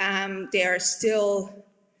 there's still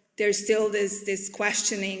this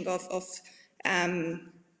questioning of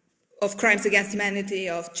crimes against humanity,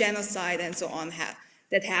 of genocide, and so on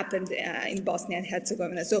that happened in Bosnia and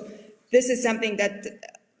Herzegovina. So this is something that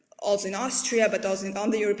also in Austria, but also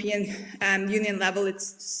on the European Union level,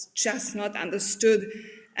 it's just not understood.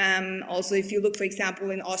 Also, if you look, for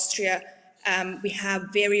example, in Austria, we have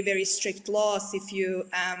very strict laws if you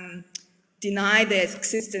deny the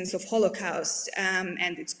existence of Holocaust,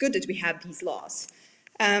 and it's good that we have these laws.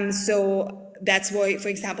 So that's why, for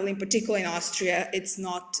example, in particular in Austria, it's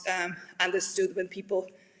not understood when people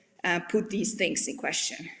put these things in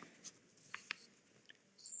question.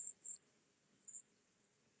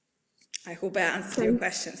 I hope I answered your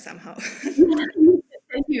question somehow.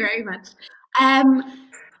 Thank you very much.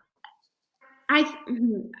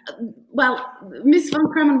 Well, Ms. von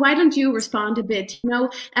Cramon, why don't you respond a bit? You know,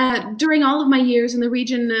 during all of my years in the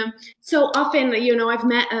region, so often, you know, I've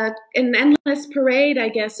met an endless parade, I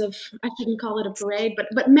guess, of, I shouldn't call it a parade,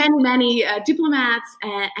 but many diplomats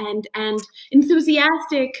and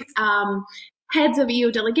enthusiastic heads of EU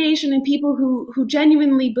delegation and people who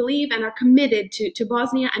genuinely believe and are committed to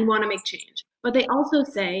Bosnia and want to make change. But they also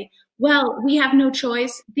say, well, we have no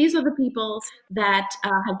choice. These are the people that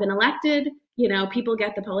have been elected. You know, people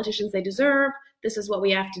get the politicians they deserve. This is what we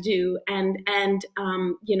have to do. And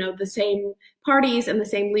you know, the same parties and the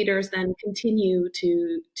same leaders then continue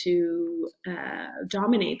to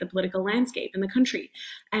dominate the political landscape in the country.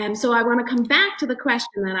 So I want to come back to the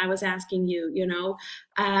question that I was asking you, you know,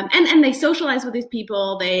 and they socialize with these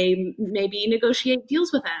people. They maybe negotiate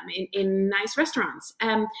deals with them in nice restaurants.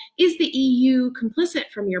 Is the EU complicit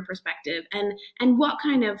from your perspective? And what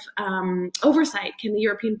kind of oversight can the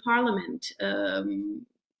European Parliament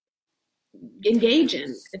engage in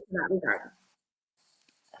that regard?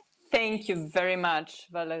 Thank you very much,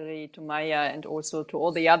 Valerie, to Maya, and also to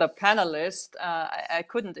all the other panelists. I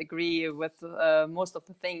couldn't agree with most of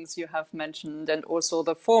the things you have mentioned, and also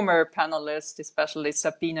the former panelists, especially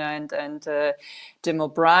Sabina and Jim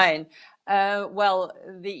O'Brien. Well,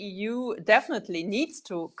 the EU definitely needs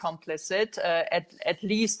to complicit, at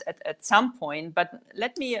least at some point. But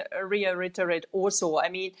let me reiterate also, I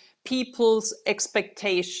mean, people's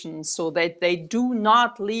expectations so that they do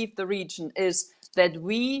not leave the region is that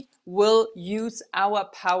we will use our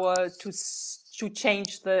power to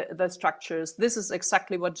change the structures. This is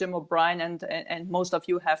exactly what Jim O'Brien and most of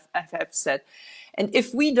you have said. And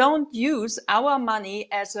if we don't use our money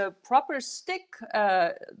as a proper stick,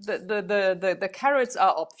 the carrots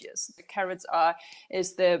are obvious. The carrots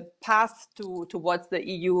is the path towards the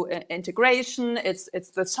EU integration.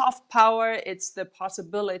 It's the soft power. It's the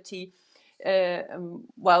possibility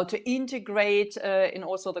well, to integrate in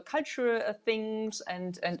also the cultural things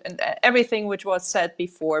and everything which was said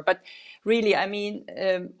before. But really, I mean,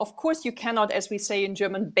 of course, you cannot, as we say in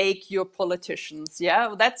German, bake your politicians.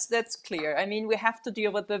 Yeah, that's clear. I mean, we have to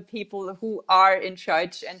deal with the people who are in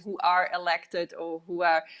charge and who are elected or who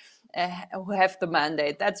have the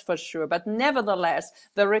mandate, that's for sure. But nevertheless,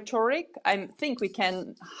 the rhetoric, I think we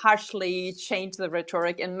can harshly change the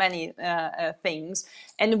rhetoric in many things,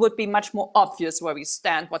 and it would be much more obvious where we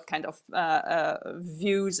stand, what kind of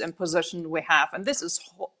views and position we have. And this is,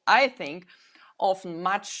 I think, often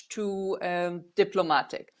much too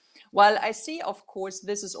diplomatic. While I see, of course,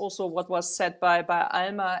 this is also what was said by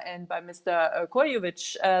Alma and by Mr.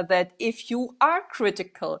 Kojović, that if you are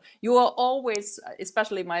critical, you are always,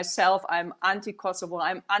 especially myself, I'm anti-Kosovo,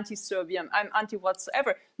 I'm anti-Serbian, I'm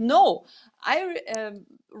anti-whatsoever. No, I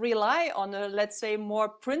rely on a, let's say, more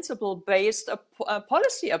principle-based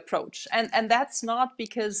policy approach. And that's not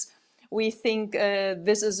because we think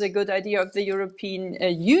this is a good idea of the European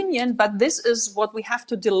Union, but this is what we have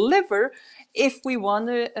to deliver if we want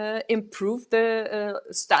to improve the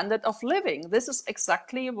standard of living. This is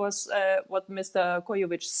exactly what Mr.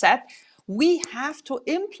 Kojović said. We have to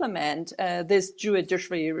implement this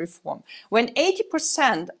judiciary reform. When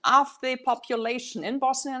 80% of the population in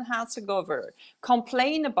Bosnia and Herzegovina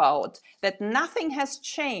complain about that nothing has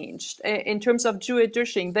changed in terms of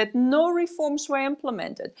judiciary, that no reforms were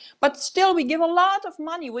implemented, but still we give a lot of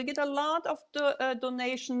money, we get a lot of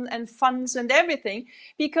donation and funds and everything,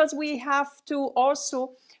 because we have to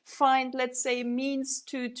also find, let's say, means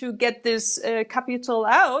to get this capital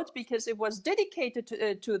out, because it was dedicated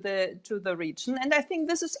to the region. And I think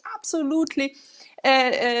this is absolutely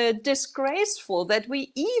disgraceful that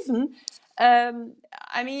we even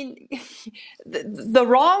I mean, the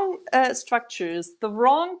wrong structures, the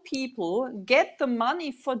wrong people get the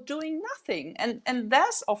money for doing nothing, and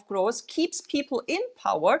this, of course, keeps people in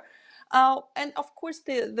power. And of course,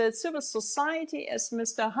 the civil society, as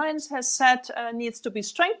Mr. Heintz has said, needs to be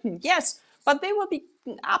strengthened. Yes, but they will be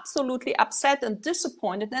absolutely upset and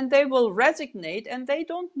disappointed, and they will resignate, and they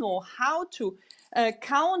don't know how to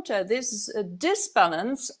counter this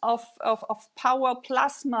disbalance of power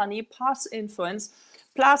plus money plus influence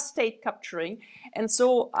plus state capturing. And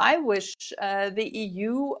so I wish the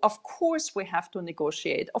EU, of course, we have to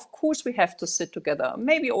negotiate. Of course, we have to sit together,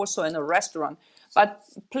 maybe also in a restaurant. But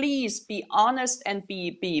please be honest and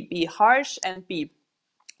be harsh and be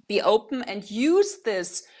open, and use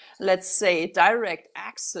this, let's say, direct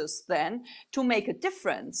access then to make a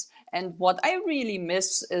difference. And what I really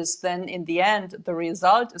miss is then in the end, the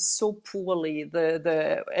result is so poorly.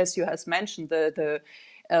 As you has mentioned, the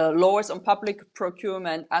laws on public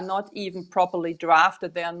procurement are not even properly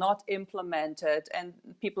drafted. They are not implemented, and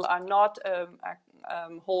people are not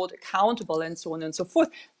hold accountable, and so on and so forth.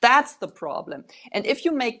 That's the problem. And if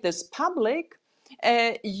you make this public,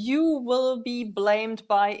 you will be blamed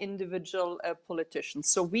by individual politicians.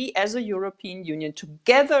 So we, as a European Union,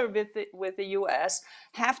 together with the US,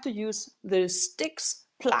 have to use the sticks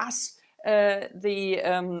plus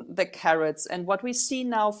the carrots. And what we see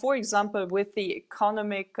now, for example, with the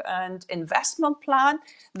economic and investment plan,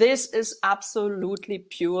 this is absolutely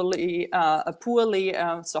poorly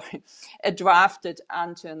drafted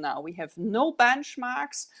until now. We have no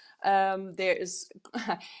benchmarks. There is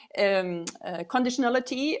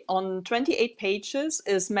conditionality on 28 pages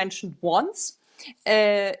is mentioned once.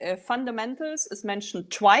 Fundamentals is mentioned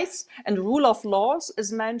twice, and rule of law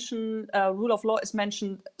is mentioned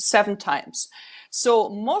 7 times. So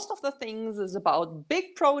most of the things is about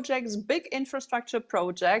big projects, big infrastructure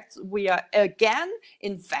projects. We are again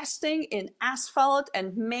investing in asphalt,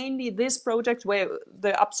 and mainly this project where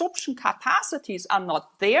the absorption capacities are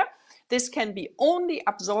not there. This can be only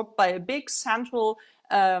absorbed by a big central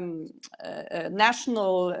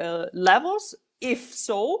national levels, if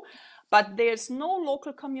so. But there's no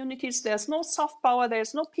local communities, there's no soft power,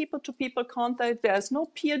 there's no people-to-people contact, there's no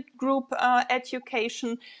peer group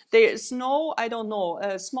education, there is no,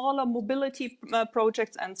 smaller mobility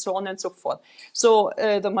projects, and so on and so forth. So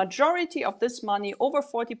the majority of this money, over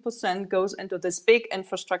 40%, goes into this big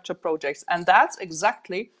infrastructure projects. And that's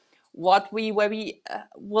exactly where we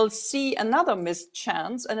will see another missed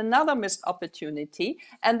chance and another missed opportunity.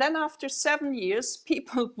 And then after 7 years,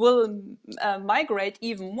 people will migrate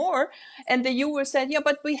even more. And the EU will say, yeah,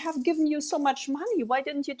 but we have given you so much money. Why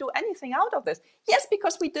didn't you do anything out of this? Yes,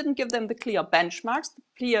 because we didn't give them the clear benchmarks, the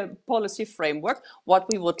clear policy framework, what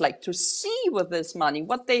we would like to see with this money,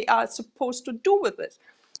 what they are supposed to do with it.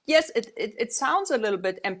 Yes, it sounds a little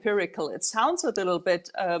bit empirical. It sounds a little bit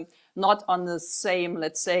not on the same,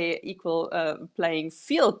 let's say, equal playing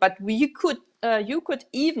field. But you could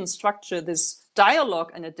even structure this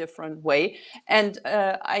dialogue in a different way. And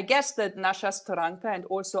I guess that Nasha Stranka and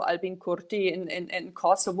also Albin Kurti in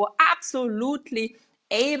Kosovo were absolutely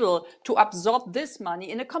able to absorb this money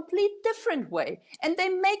in a complete different way. And they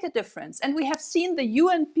make a difference. And we have seen the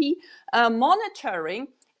UNP monitoring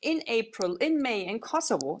in April, in May, in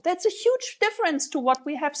Kosovo, that's a huge difference to what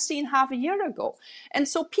we have seen half a year ago. And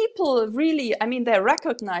so people really, I mean, they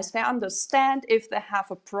recognize, they understand if they have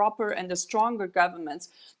a proper and a stronger government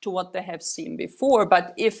to what they have seen before.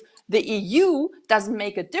 But if the EU doesn't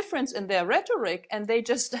make a difference in their rhetoric and they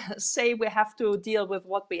just say we have to deal with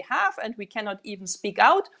what we have and we cannot even speak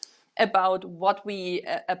out about what we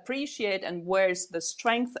appreciate and where's the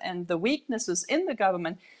strength and the weaknesses in the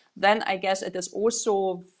government, then I guess it is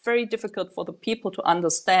also very difficult for the people to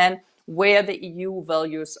understand where the EU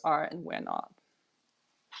values are and where not.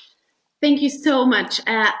 Thank you so much.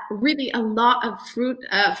 Really a lot of food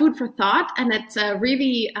for thought, and it's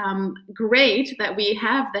really great that we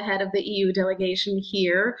have the head of the EU delegation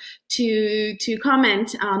here to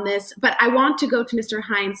comment on this. But I want to go to Mr.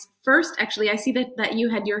 Heintz first. Actually, I see that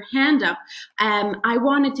you had your hand up. I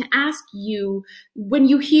wanted to ask you, when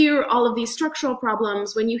you hear all of these structural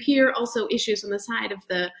problems, when you hear also issues on the side of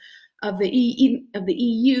the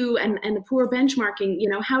EU and the poor benchmarking, you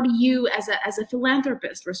know, how do you as a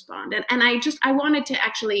philanthropist respond? And I wanted to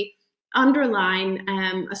actually underline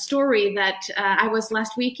a story that I was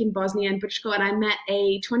last week in Bosnia and Brčko, and I met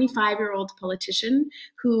a 25-year-old politician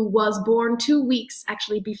who was born 2 weeks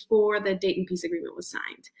actually before the Dayton Peace Agreement was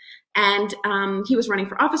signed. And he was running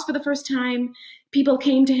for office for the first time. People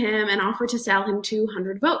came to him and offered to sell him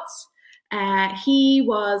 200 votes. He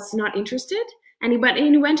was not interested. And he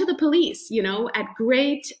went to the police, you know, at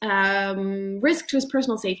great risk to his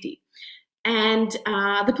personal safety. And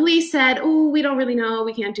the police said, oh, we don't really know,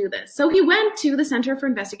 we can't do this. So he went to the Center for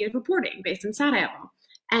Investigative Reporting based in Sarajevo.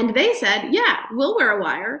 And they said, yeah, we'll wear a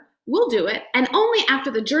wire, we'll do it. And only after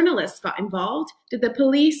the journalists got involved did the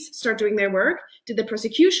police start doing their work, did the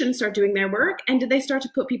prosecution start doing their work, and did they start to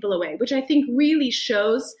put people away, which I think really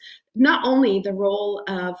shows not only the role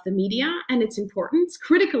of the media and its importance,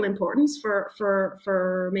 critical importance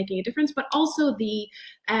for making a difference, but also the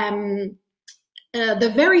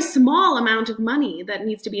very small amount of money that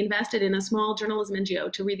needs to be invested in a small journalism NGO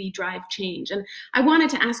to really drive change. And I wanted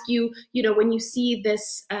to ask you, you know, when you see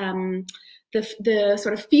this, the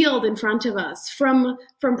sort of field in front of us, from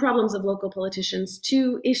problems of local politicians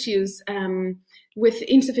to issues with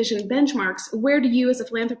insufficient benchmarks, where do you as a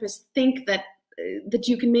philanthropist think that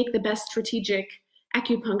you can make the best strategic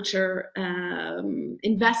acupuncture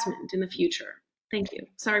investment in the future? Thank you.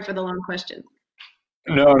 Sorry for the long question.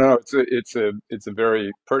 No, it's a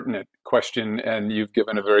very pertinent question, and you've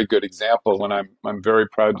given a very good example. And I'm very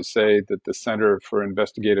proud to say that the Center for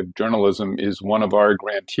Investigative Journalism is one of our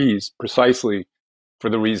grantees, precisely for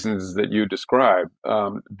the reasons that you described.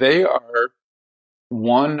 They are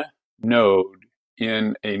one node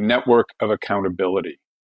in a network of accountability.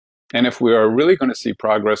 And if we are really going to see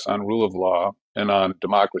progress on rule of law and on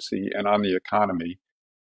democracy and on the economy,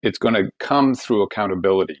 it's going to come through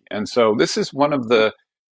accountability. And so this is one of the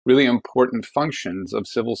really important functions of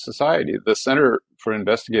civil society. The Center for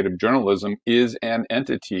Investigative Journalism is an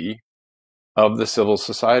entity of the civil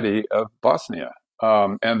society of Bosnia.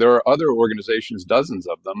 And there are other organizations, dozens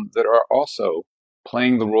of them, that are also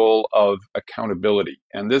playing the role of accountability.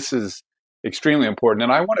 And this is extremely important.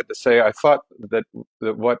 And I wanted to say, I thought that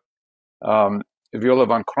what Viola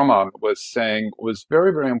von Cramon was saying was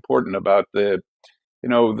very, very important about the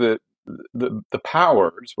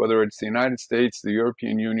powers, whether it's the United States, the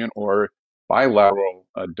European Union, or bilateral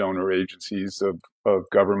donor agencies of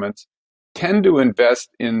governments, tend to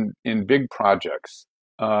invest in big projects.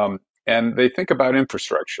 And they think about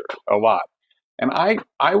infrastructure a lot. And I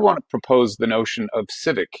want to propose the notion of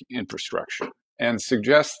civic infrastructure and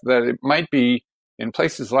suggest that it might be in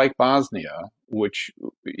places like Bosnia, which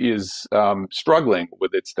is struggling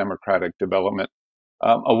with its democratic development,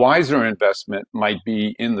 a wiser investment might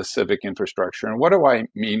be in the civic infrastructure. And what do I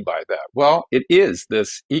mean by that? Well, it is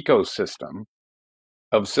this ecosystem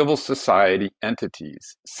of civil society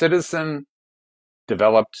entities,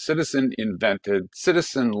 citizen-developed, citizen-invented,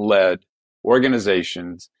 citizen-led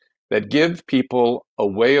organizations that give people a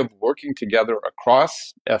way of working together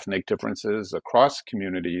across ethnic differences, across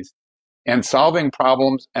communities, and solving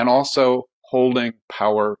problems and also holding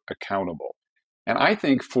power accountable. And I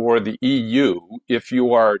think for the EU, if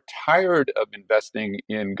you are tired of investing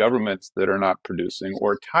in governments that are not producing,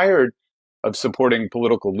 or tired of supporting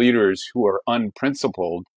political leaders who are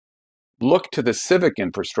unprincipled, look to the civic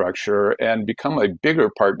infrastructure and become a bigger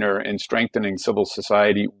partner in strengthening civil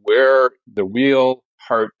society where the real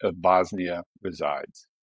heart of Bosnia resides.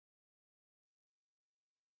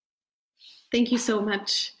 Thank you so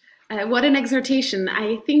much. What an exhortation.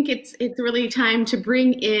 I think it's really time to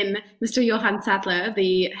bring in Mr. Johann Sattler,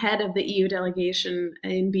 the head of the EU delegation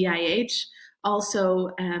in BIH,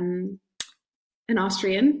 also an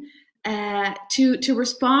Austrian, to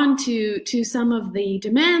respond to some of the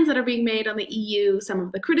demands that are being made on the EU, some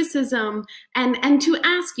of the criticism, and to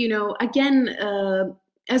ask, again,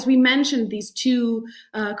 as we mentioned, these two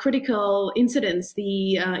critical incidents,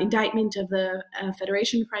 the indictment of the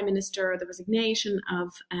Federation Prime Minister, the resignation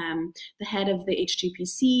of the head of the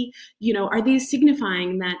HTPC, are these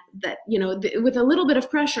signifying that with a little bit of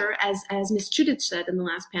pressure, as Ms. Zadić said in the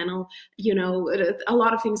last panel, a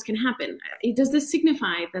lot of things can happen. Does this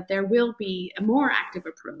signify that there will be a more active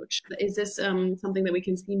approach? Is this something that we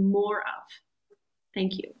can see more of?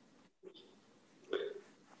 Thank you.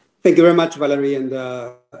 Thank you very much, Valerie, and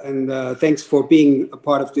thanks for being a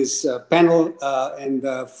part of this panel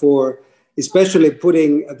and for especially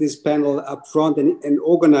putting this panel up front and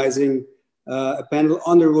organizing a panel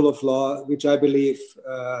on the rule of law, which I believe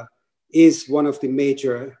is one of the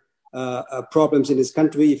major problems in this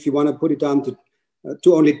country. If you want to put it down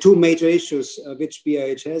to only two major issues which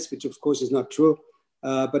BIH has, which of course is not true,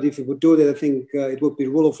 but if you would do that, I think it would be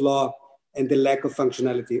rule of law and the lack of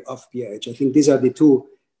functionality of BIH. I think these are the two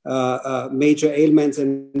major ailments,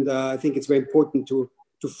 and I think it's very important to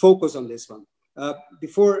focus on this one.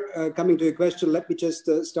 Before coming to your question, let me just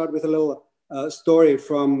start with a little story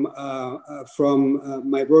from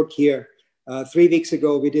my work here. 3 weeks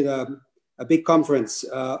ago, we did a big conference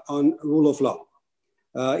on rule of law.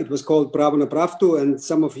 It was called Pravo na Pravdu, and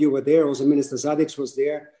some of you were there. Also, Minister Zadić was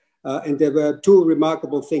there, and there were two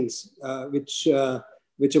remarkable things which I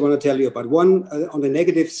want to tell you about. One, on the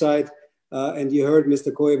negative side, and you heard Mr.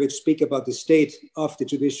 Kojović speak about the state of the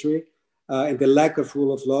judiciary and the lack of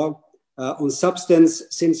rule of law. On substance,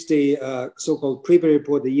 since the so-called Predrag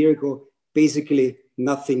report a year ago, basically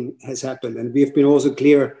nothing has happened. And we've been also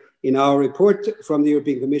clear in our report from the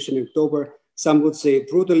European Commission in October. Some would say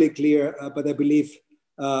brutally clear, but I believe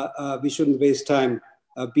we shouldn't waste time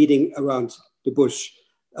beating around the bush.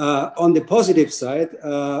 On the positive side,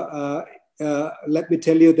 let me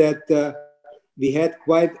tell you that we had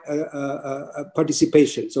quite a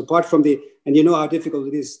participation. So apart from and you know how difficult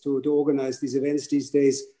it is to organize these events these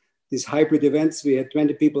days, these hybrid events. We had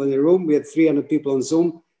 20 people in the room, we had 300 people on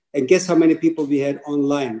Zoom, and guess how many people we had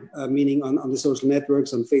online, meaning on the social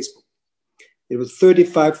networks, on Facebook. It was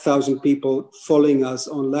 35,000 people following us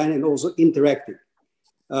online and also interacting.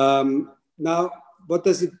 Now, what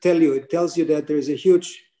does it tell you? It tells you that there is a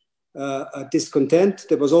huge discontent.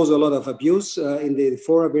 There was also a lot of abuse in the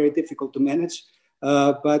fora, very difficult to manage.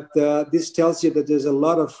 But this tells you that there's a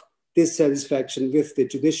lot of dissatisfaction with the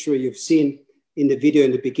judiciary. You've seen in the video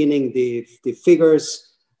in the beginning the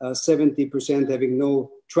figures, 70% having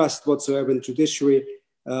no trust whatsoever in the judiciary,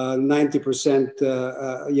 90%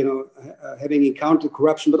 having encountered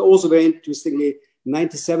corruption, but also very interestingly,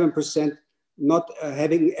 97% not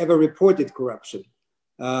having ever reported corruption.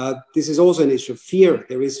 This is also an issue. Fear,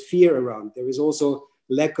 there is fear around. There is also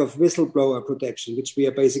lack of whistleblower protection, which we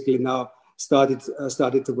are basically now started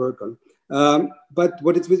to work on. But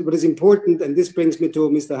what is important, and this brings me to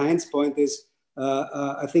Mr. Heintz' point, is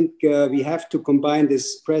I think we have to combine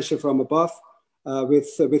this pressure from above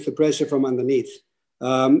with the pressure from underneath.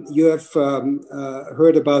 You have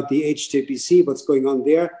heard about the HTPC, what's going on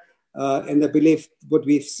there, and I believe what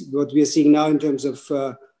we are seeing now in terms of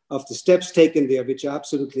the steps taken there, which are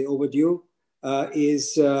absolutely overdue,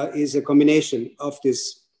 is a combination of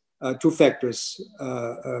these two factors: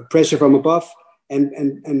 pressure from above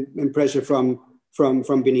and pressure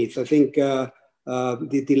from beneath. I think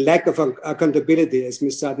the lack of accountability, as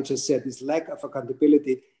Ms. Zadić has said, this lack of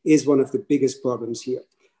accountability is one of the biggest problems here.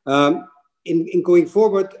 In going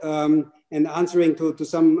forward and answering to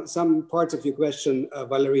some parts of your question,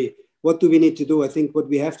 Valerie, what do we need to do? I think what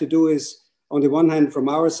we have to do is, on the one hand, from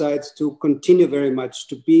our side, to continue very much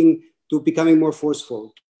to becoming more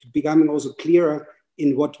forceful, to becoming also clearer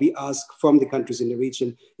in what we ask from the countries in the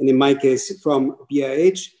region. And in my case, from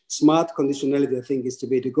BIH, smart conditionality, I think, is the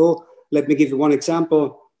way to go. Let me give you one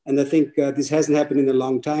example, and I think this hasn't happened in a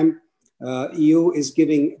long time. EU is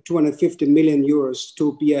giving 250 million euros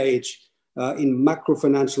to BIH in macro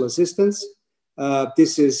financial assistance.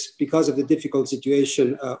 This is because of the difficult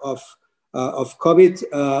situation of COVID,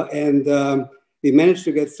 and we managed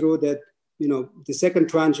to get through that. The second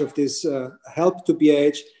tranche of this help to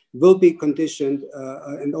BIH will be conditioned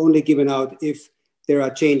and only given out if there are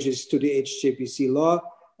changes to the HTPC law,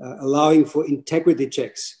 allowing for integrity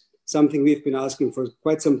checks, something we've been asking for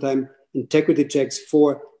quite some time, integrity checks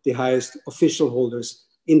for the highest official holders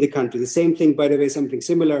in the country. The same thing, by the way, something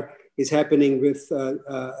similar is happening with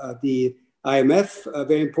the IMF.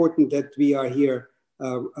 Very important that we are here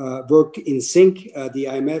work in sync. The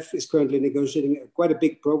IMF is currently negotiating quite a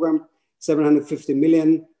big program, 750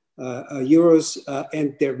 million euros,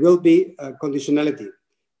 and there will be conditionality.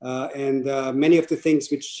 And many of the things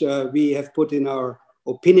which we have put in our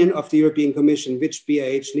opinion of the European Commission, which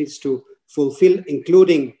BIH needs to fulfill,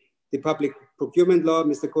 including the public procurement law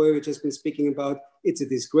Mr. Kojović has been speaking about. It's a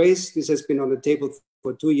disgrace. This has been on the table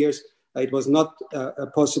for 2 years. It was not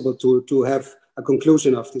possible to have a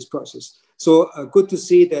conclusion of this process. So good to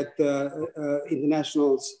see that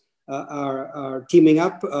internationals are teaming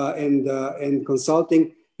up and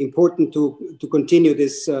consulting. Important to continue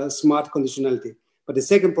this smart conditionality. But the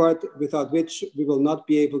second part, without which we will not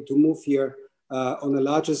be able to move here on a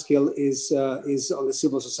larger scale, is on the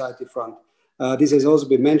civil society front. This has also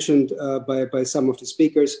been mentioned by some of the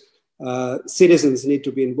speakers. Citizens need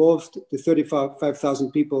to be involved. The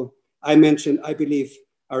 35,000 people I mentioned, I believe,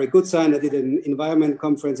 are a good sign. I did an environment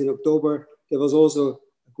conference in October. There was also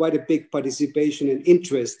quite a big participation and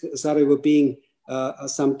interest, Sarajevo being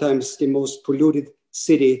sometimes the most polluted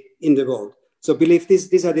city in the world. So I believe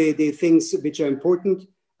these are the things which are important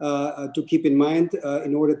to keep in mind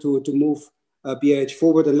in order to move BIH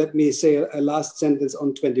forward. And let me say a last sentence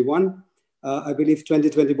on 21. I believe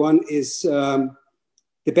 2021 is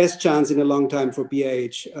the best chance in a long time for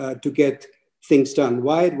BIH to get things done.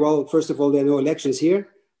 Why? Well, first of all, there are no elections here.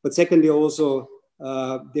 But secondly, also,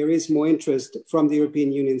 there is more interest from the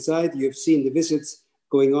European Union side. You've seen the visits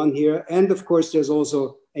going on here. And of course, there's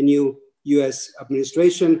also a new US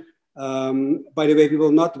administration. By the way, we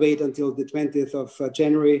will not wait until the 20th of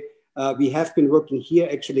January. We have been working here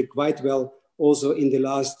actually quite well also in the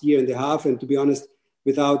last year and a half. And to be honest,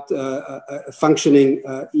 without a functioning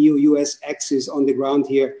EU-US axis on the ground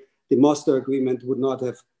here, the Mostar Agreement would not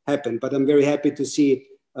have happened. But I'm very happy to see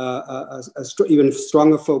even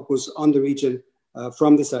stronger focus on the region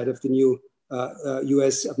from the side of the new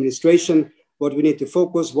US administration. What we need to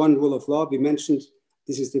focus, one, rule of law. We mentioned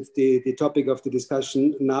this is the topic of the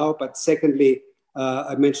discussion now. But secondly,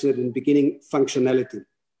 I mentioned it in the beginning, functionality.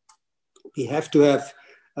 We have to have,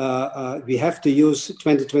 we have to use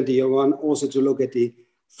 2021 also to look at the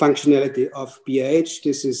functionality of BIH.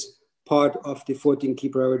 This is part of the 14 key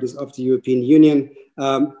priorities of the European Union.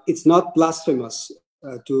 It's not blasphemous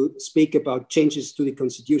to speak about changes to the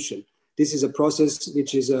constitution. This is a process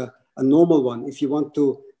which is a normal one. If you want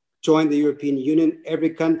to join the European Union,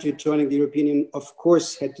 every country joining the European Union, of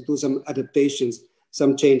course, had to do some adaptations,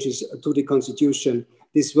 some changes to the constitution.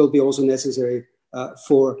 This will be also necessary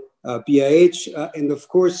for BIH. And of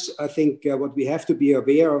course, I think what we have to be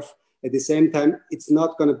aware of at the same time, it's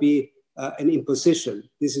not going to be an imposition.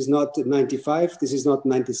 This is not 95, this is not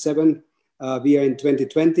 97. We are in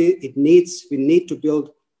 2020. We need to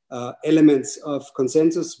build elements of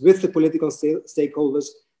consensus with the political stakeholders,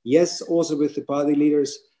 yes, also with the party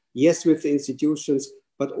leaders, yes, with the institutions,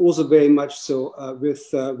 but also very much so with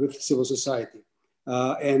civil society.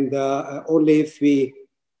 And only if we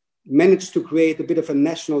manage to create a bit of a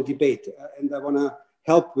national debate, and I want to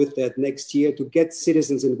help with that next year to get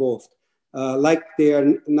citizens involved, like they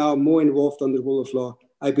are now more involved on the rule of law,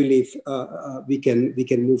 I believe we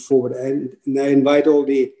can move forward. And I invite all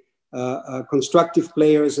the constructive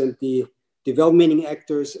players and the well-meaning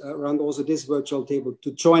actors around also this virtual table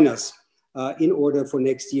to join us in order for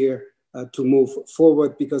next year to move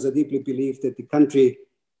forward, because I deeply believe that the country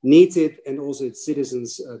needs it and also its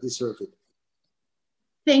citizens deserve it.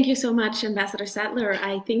 Thank you so much, Ambassador Sattler.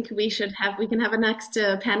 I think we can have a next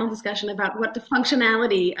panel discussion about what the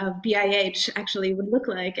functionality of BIH actually would look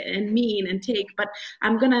like and mean and take. But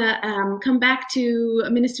I'm going to come back to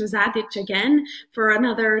Minister Zadić again for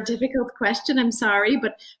another difficult question. I'm sorry,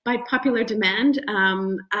 but by popular demand,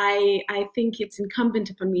 I think it's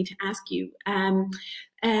incumbent upon me to ask you.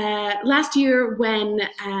 Last year, when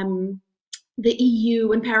the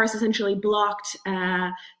EU and Paris essentially blocked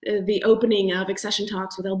the opening of accession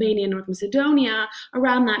talks with Albania and North Macedonia.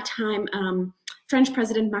 Around that time, French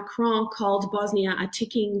President Macron called Bosnia a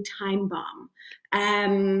ticking time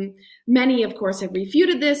bomb. Many, of course, have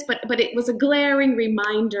refuted this, but it was a glaring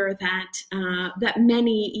reminder that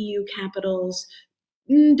many EU capitals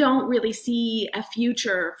don't really see a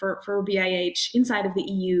future for BIH inside of the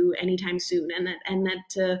EU anytime soon, and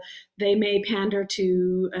that they may pander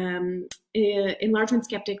to enlargement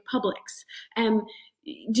skeptic publics.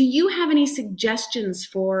 Do you have any suggestions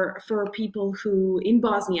for people who in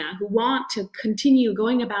Bosnia who want to continue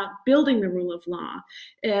going about building the rule of law,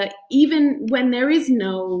 even when there is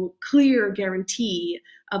no clear guarantee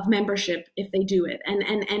of membership if they do it, and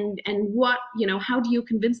what, how do you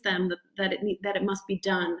convince them that it must be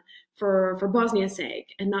done for Bosnia's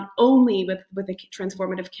sake and not only with a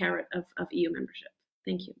transformative carrot of EU membership?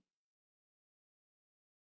 Thank you.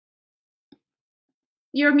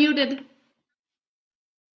 You're muted.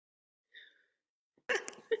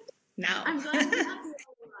 now. I'm glad to have you,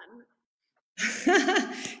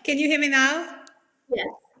 everyone. Can you hear me now? Yes.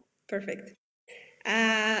 Perfect.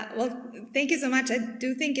 Well, thank you so much. I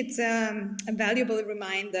do think it's a valuable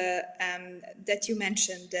reminder that you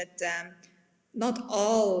mentioned that not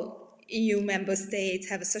all EU member states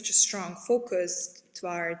have such a strong focus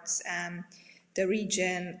towards the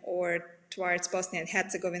region or towards Bosnia and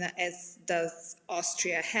Herzegovina as does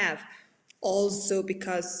Austria have. Also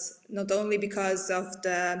because, not only because of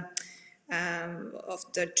the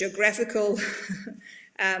geographical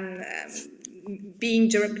being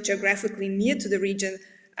geographically near to the region,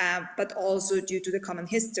 but also due to the common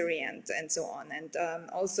history and so on. And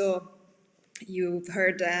also, you've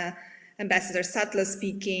heard Ambassador Sattler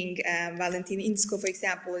speaking. Valentin Inzko, for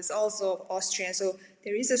example, is also Austrian. So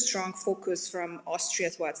there is a strong focus from Austria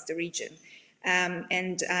towards the region.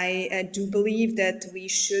 And I do believe that we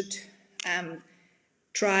should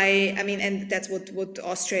try, I mean, and that's what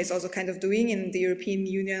Austria is also kind of doing in the European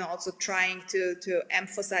Union, also trying to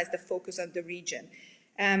emphasize the focus on the region.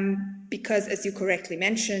 Because, as you correctly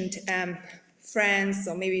mentioned, France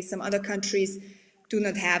or maybe some other countries do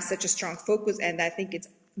not have such a strong focus, and I think it's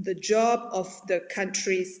the job of the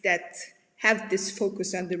countries that have this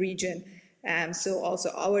focus on the region. So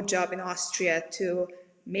also our job in Austria to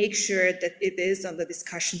make sure that it is on the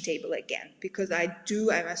discussion table again, because I'm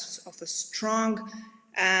of a strong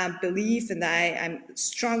belief, and I'm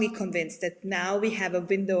strongly convinced that now we have a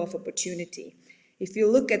window of opportunity. If you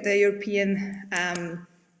look at the European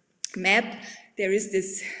map, there is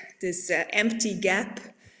this empty gap,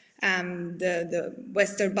 the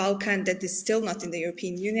Western Balkans, that is still not in the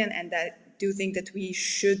European Union, and I do think that we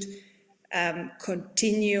should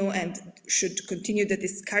continue the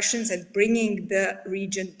discussions and bringing the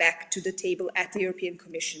region back to the table at the European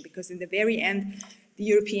Commission, because in the very end, the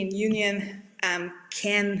European Union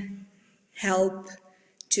can help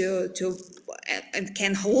and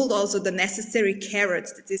can hold also the necessary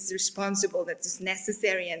carrots that is responsible, that is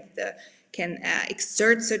necessary, and can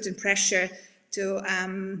exert certain pressure to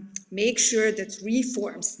make sure that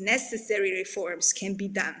necessary reforms can be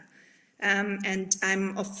done. And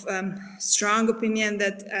I'm of strong opinion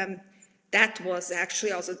that that was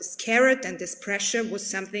actually also this carrot and this pressure was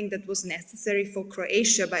something that was necessary for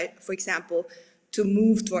Croatia, for example, to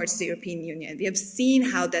move towards the European Union. We have seen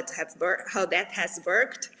how that has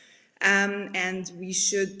worked, and we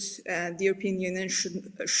should, the European Union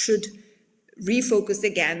should refocus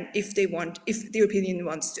again if the European Union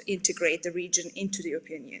wants to integrate the region into the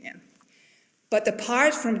European Union. But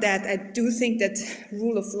apart from that, I do think that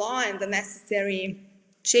rule of law and the necessary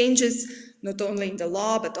changes, not only in the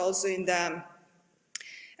law but also in the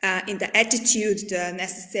attitude, the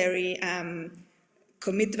necessary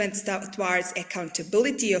commitments towards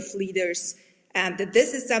accountability of leaders, that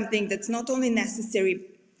this is something that's not only necessary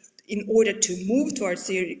in order to move towards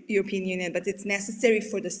the European Union, but it's necessary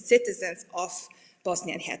for the citizens of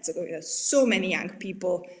Bosnia and Herzegovina. So many young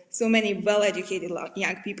people, so many well-educated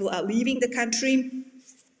young people are leaving the country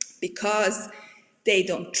because they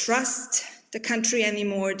don't trust the country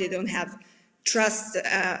anymore. They don't have trust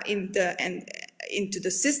into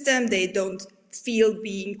the system. They don't feel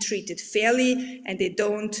being treated fairly, and they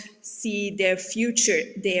don't see their future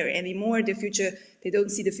there anymore. They don't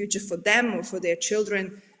see the future for them or for their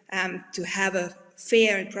children to have a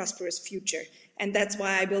fair and prosperous future. And that's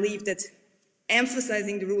why I believe that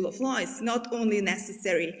emphasizing the rule of law is not only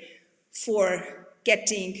necessary for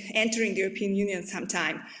entering the European Union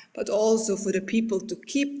sometime, but also for the people, to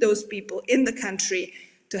keep those people in the country,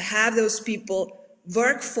 to have those people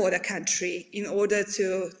work for the country in order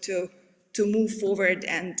to move forward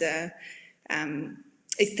and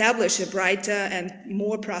establish a brighter and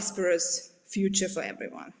more prosperous future for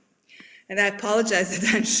everyone. And I apologize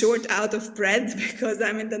that I'm short out of breath because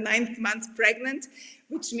I'm in the 9th month pregnant,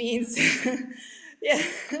 which means,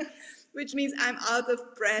 which means I'm out of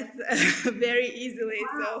breath very easily.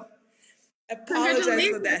 So apologize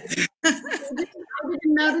for that. I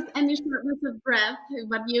didn't notice any shortness of breath,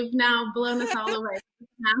 but you've now blown us all away with this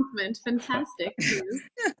announcement. Fantastic news.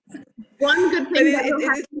 One good thing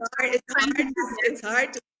it's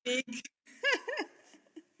hard to speak.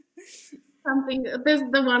 This is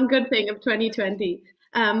the one good thing of 2020.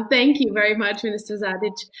 Thank you very much, Minister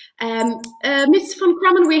Zadić. Ms. von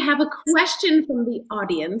Cramon, we have a question from the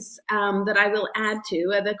audience that I will add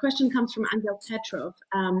to. The question comes from Angel Petrov,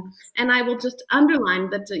 and I will just underline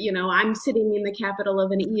that, I'm sitting in the capital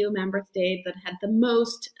of an EU member state that had the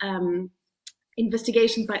most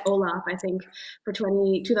investigations by Olaf, I think, for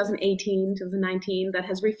 2018, 2019, that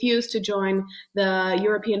has refused to join the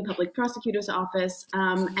European Public Prosecutor's Office,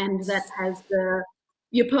 and that has the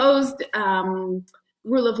opposed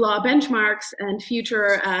rule of law benchmarks and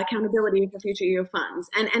future accountability for future EU funds.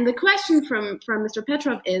 And the question from Mr.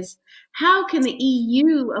 Petrov is, how can the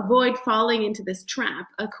EU avoid falling into this trap,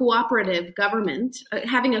 a cooperative government,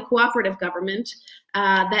 having a cooperative government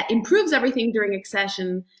that improves everything during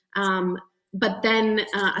accession, but then,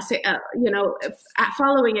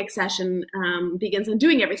 following accession begins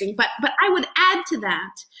undoing everything. But I would add to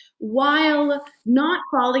that, while not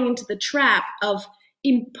falling into the trap of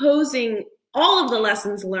imposing all of the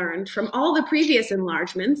lessons learned from all the previous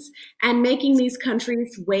enlargements and making these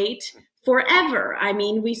countries wait forever. I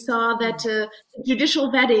mean, we saw that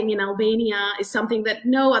judicial vetting in Albania is something that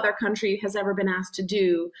no other country has ever been asked to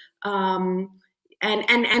do, and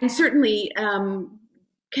certainly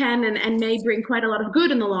can and may bring quite a lot of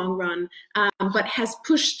good in the long run, but has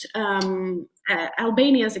pushed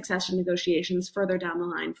Albania's accession negotiations further down the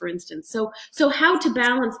line, for instance. So how to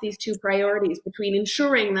balance these two priorities between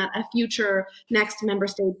ensuring that a future next member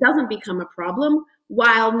state doesn't become a problem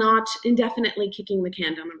while not indefinitely kicking the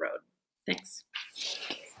can down the road? Thanks.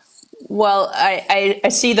 Well, I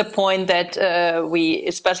see the point that we,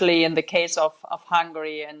 especially in the case of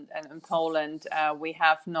Hungary and Poland, we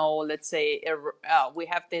have no, let's say, we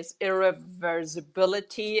have this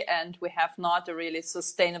irreversibility, and we have not a really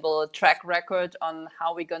sustainable track record on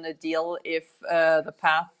how we're going to deal if the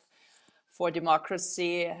path for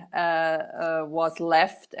democracy was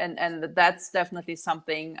left, and that's definitely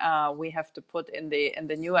something we have to put in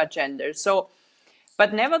the new agenda. So.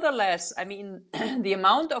 But nevertheless, I mean, the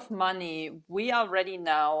amount of money we are ready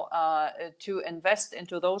now to invest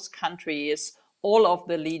into those countries, all of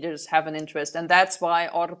the leaders have an interest. And that's why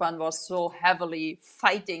Orban was so heavily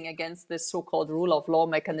fighting against this so-called rule of law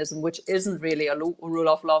mechanism, which isn't really a rule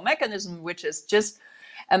of law mechanism, which is just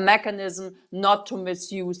a mechanism not to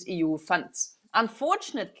misuse EU funds.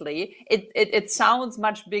 Unfortunately, it sounds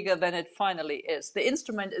much bigger than it finally is. The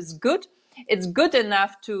instrument is good. It's good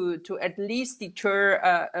enough to at least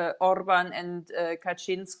deter Orban and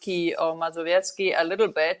Kaczynski or Mazowiecki a little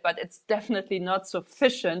bit, but it's definitely not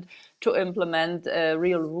sufficient to implement a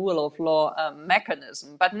real rule of law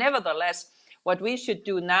mechanism. But nevertheless, what we should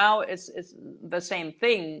do now is the same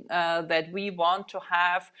thing, that we want to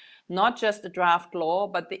have not just a draft law,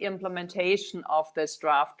 but the implementation of this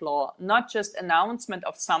draft law, not just announcement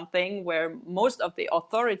of something where most of the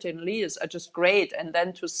authority and leaders are just great and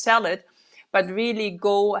then to sell it, but really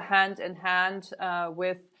go hand in hand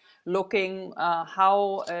with looking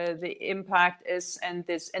how the impact is. And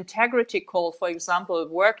this integrity call, for example,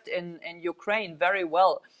 worked in Ukraine very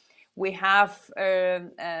well. We have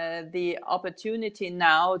the opportunity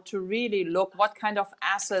now to really look what kind of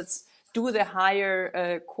assets do the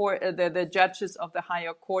higher court, the judges of the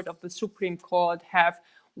higher court, of the Supreme Court have.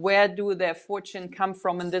 Where do their fortune come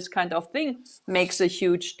from? And this kind of thing makes a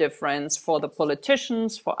huge difference for the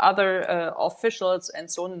politicians, for other officials, and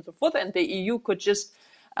so on and so forth. And the EU could just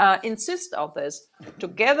insist on this,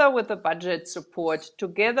 together with the budget support,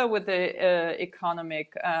 together with the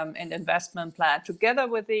economic and investment plan, together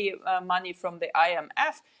with the money from the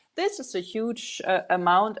IMF. This is a huge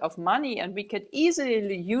amount of money, and we could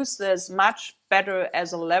easily use this much better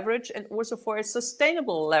as a leverage, and also for a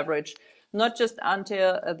sustainable leverage, not just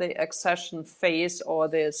until the accession phase or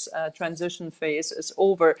this transition phase is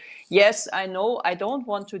over. Yes, I know I don't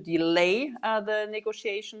want to delay the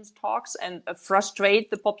negotiations talks and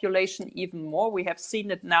frustrate the population even more. We have seen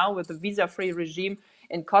it now with the visa-free regime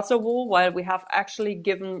in Kosovo, while we have actually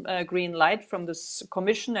given a green light from the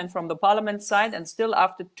Commission and from the Parliament side, and still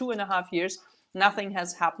after 2.5 years, nothing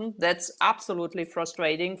has happened. That's absolutely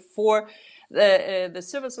frustrating for the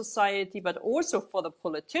civil society, but also for the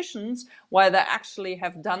politicians, while they actually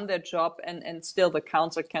have done their job and still the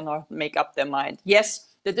council cannot make up their mind. Yes,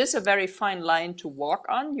 that is a very fine line to walk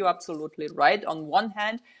on. You're absolutely right. On one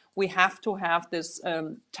hand, we have to have this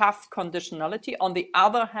tough conditionality. On the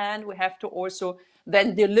other hand, we have to also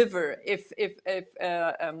then deliver. If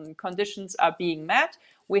conditions are being met,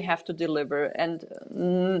 we have to deliver, and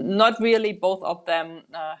not really both of them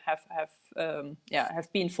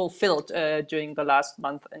have been fulfilled during the last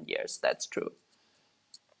month and years. That's true.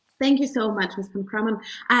 Thank you so much, Ms. von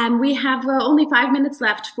Cramon. We have only 5 minutes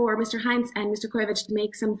left for Mr. Heintz and Mr. Kojović to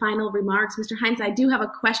make some final remarks. Mr. Heintz, I do have a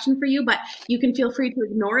question for you, but you can feel free to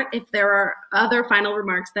ignore it if there are other final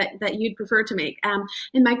remarks that you'd prefer to make. And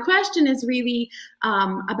my question is really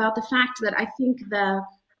about the fact that I think the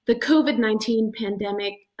COVID-19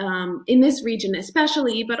 pandemic in this region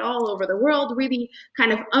especially, but all over the world, really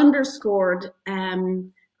kind of underscored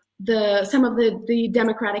some of the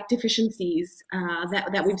democratic deficiencies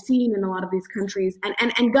that we've seen in a lot of these countries,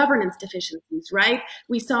 and governance deficiencies, right?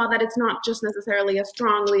 We saw that it's not just necessarily a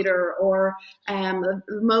strong leader or the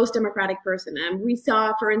most democratic person. And we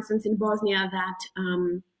saw, for instance, in Bosnia that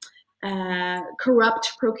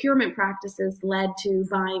corrupt procurement practices led to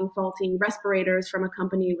buying faulty respirators from a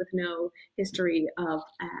company with no history of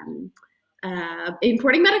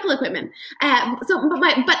importing medical equipment.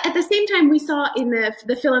 But at the same time, we saw in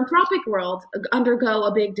the philanthropic world undergo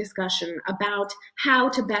a big discussion about how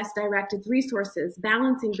to best direct its resources,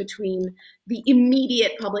 balancing between the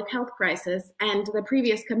immediate public health crisis and the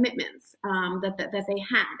previous commitments that they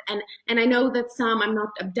had. And I know that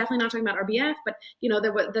I'm definitely not talking about RBF, but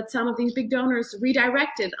that some of these big donors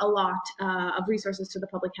redirected a lot of resources to the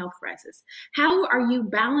public health crisis. How are you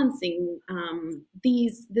balancing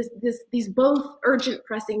these both urgent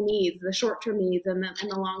pressing needs, the short-term needs and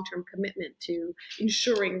the long-term commitment to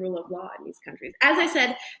ensuring rule of law in these countries? As I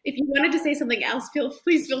said, if you wanted to say something else,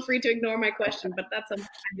 please feel free to ignore my question, but that's something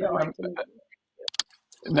I would like to know.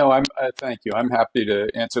 No, thank you. I'm happy to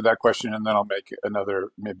answer that question, and then I'll make another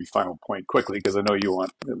maybe final point quickly, because I know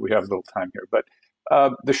we have a little time here. But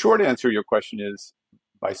the short answer to your question is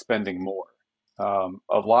by spending more.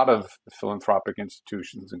 A lot of philanthropic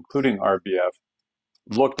institutions, including RBF,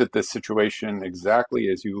 looked at this situation exactly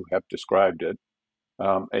as you have described it,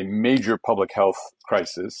 a major public health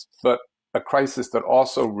crisis, but a crisis that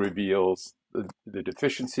also reveals the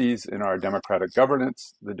deficiencies in our democratic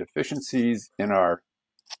governance, the deficiencies in our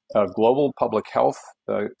global public health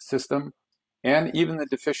system, and even the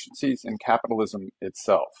deficiencies in capitalism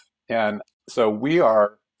itself. And so we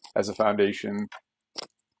are, as a foundation,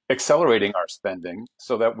 accelerating our spending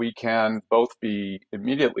so that we can both be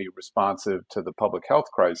immediately responsive to the public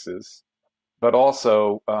health crisis, but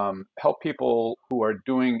also help people who are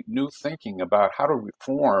doing new thinking about how to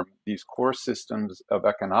reform these core systems of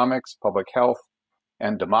economics, public health,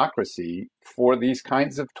 and democracy for these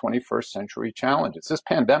kinds of 21st century challenges. This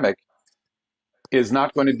pandemic is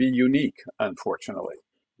not going to be unique, unfortunately.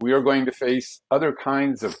 We are going to face other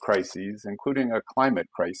kinds of crises, including a climate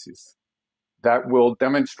crisis, that will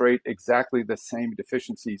demonstrate exactly the same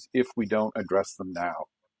deficiencies if we don't address them now.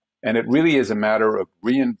 And it really is a matter of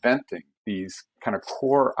reinventing these kind of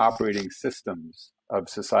core operating systems of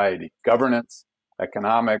society, governance,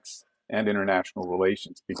 economics, and international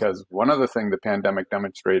relations. Because one other thing the pandemic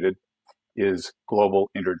demonstrated is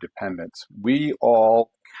global interdependence. We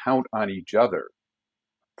all count on each other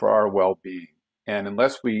for our well-being. And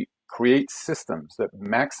unless we create systems that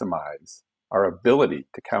maximize our ability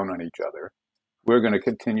to count on each other, we're going to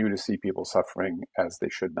continue to see people suffering as they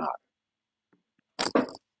should not.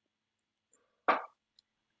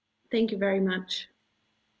 Thank you very much.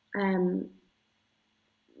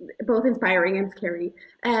 Both inspiring and scary.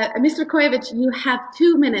 Mr. Kojović, you have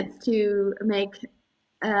 2 minutes to make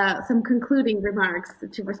some concluding remarks,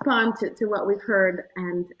 to respond to what we've heard,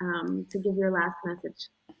 and to give your last message.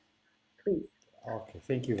 Please. Okay,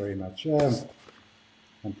 thank you very much.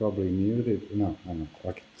 I'm probably muted. No, I'm not.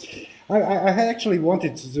 Okay. I actually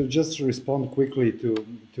wanted to just respond quickly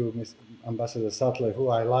to Ms. Ambassador Sattler, who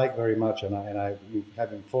I like very much, and I've been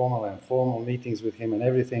having formal and formal meetings with him and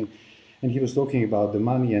everything. And he was talking about the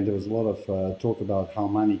money, and there was a lot of talk about how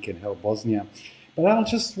money can help Bosnia. But I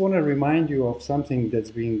just want to remind you of something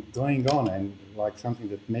that's been going on, and like something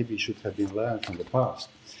that maybe should have been learned from the past.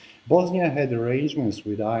 Bosnia had arrangements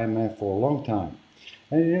with IMF for a long time.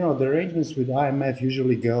 And the arrangements with IMF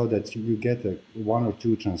usually go that you get 1 or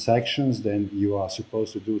 2 transactions, then you are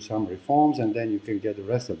supposed to do some reforms, and then you can get the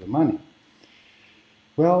rest of the money.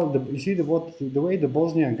 Well, you see, the way the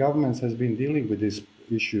Bosnian government has been dealing with this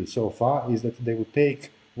issue so far is that they would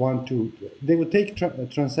take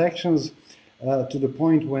transactions to the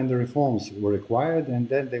point when the reforms were required, and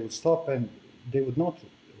then they would stop and they would not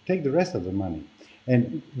take the rest of the money.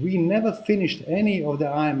 And we never finished any of the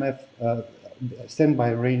IMF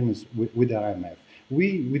standby arrangements with the IMF.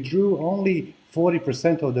 We withdrew only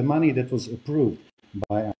 40% of the money that was approved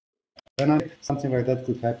by IMF. And I think something like that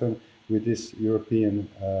could happen with this European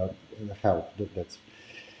help.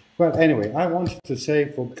 Well, anyway, I wanted to say,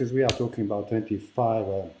 because we are talking about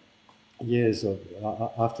 25 years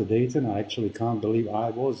after Dayton, I actually can't believe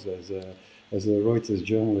I was, as a Reuters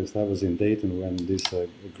journalist, I was in Dayton when this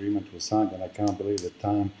agreement was signed, and I can't believe that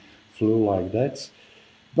time flew like that.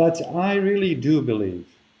 But I really do believe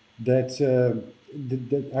that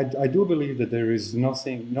I do believe that there is no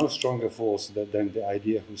stronger force than the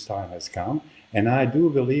idea whose time has come. And I do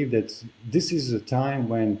believe that this is a time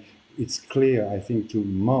when it's clear, I think, to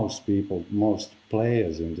most people, most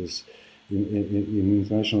players in in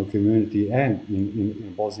international community and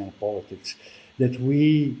in Bosnian politics, that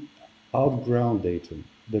we outgrown Dayton,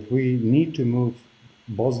 that we need to move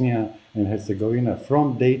Bosnia and Herzegovina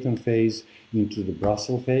from Dayton phase into the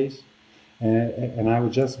Brussels phase. And I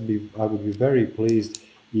would be very pleased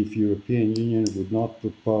if European Union would not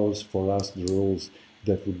propose for us the rules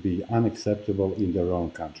that would be unacceptable in their own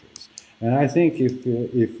countries. And I think if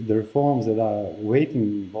the reforms that are waiting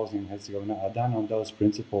in Bosnia and Herzegovina are done on those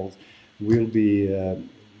principles, you'll be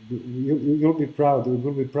proud. We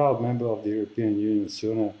will be proud member of the European Union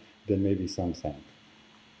sooner than maybe some think.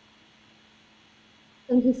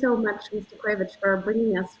 Thank you so much, Mr. Kojović, for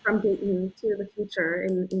bringing us from Dayton to the future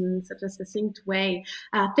in such a succinct way.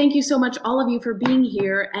 Thank you so much, all of you, for being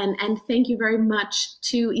here, and thank you very much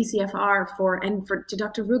to ECFR to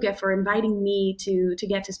Dr. Ruge for inviting me to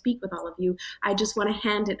get to speak with all of you. I just want to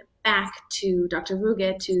hand it back to Dr.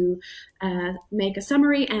 Ruge to make a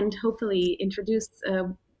summary and hopefully introduce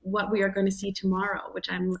what we are going to see tomorrow,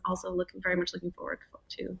 which I'm also very much looking forward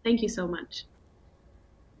to. Thank you so much.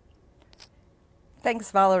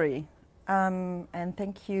 Thanks, Valerie. And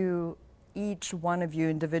thank you, each one of you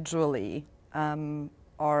individually,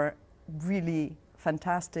 are really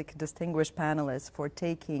fantastic, distinguished panelists for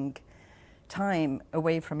taking time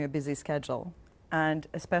away from your busy schedule, and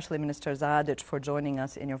especially Minister Zadić for joining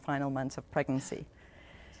us in your final months of pregnancy.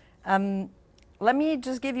 Let me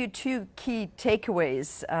just give you two key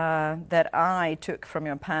takeaways that I took from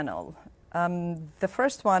your panel. The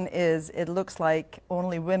first one is, it looks like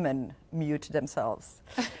only women mute themselves.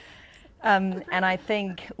 And I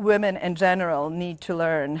think women in general need to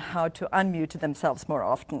learn how to unmute themselves more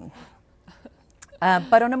often.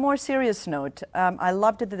 But on a more serious note, I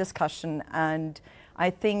loved the discussion, and I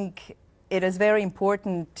think it is very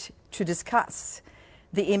important to discuss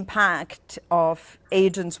the impact of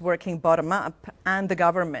agents working bottom up and the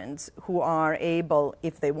governments who are able,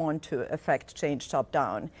 if they want to, affect change top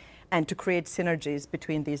down, and to create synergies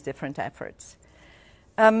between these different efforts.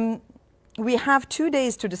 We have 2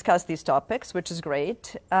 days to discuss these topics, which is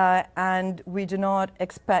great, and we do not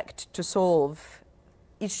expect to solve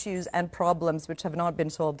issues and problems which have not been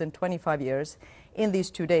solved in 25 years in these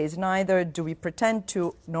 2 days. Neither do we pretend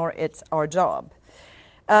to, nor it's our job.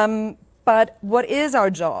 But what is our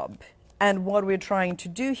job, and what we're trying to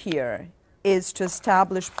do here, is to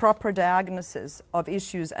establish proper diagnosis of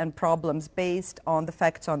issues and problems based on the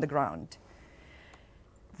facts on the ground,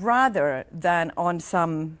 rather than on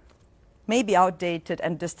some maybe outdated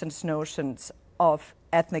and distant notions of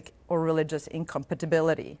ethnic or religious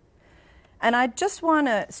incompatibility. And I just want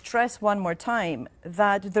to stress one more time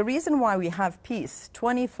that the reason why we have peace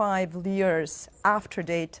 25 years after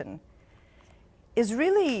Dayton is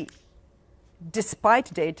really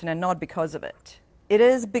despite Dayton and not because of it. It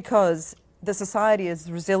is because the society is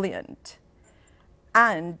resilient,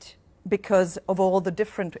 and because of all the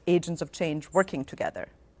different agents of change working together.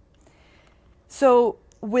 So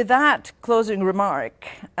with that closing remark,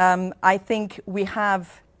 I think we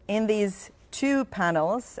have in these two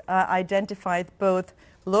panels identified both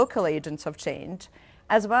local agents of change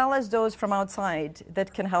as well as those from outside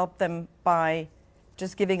that can help them by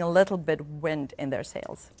just giving a little bit wind in their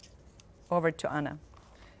sails. Over to Anna.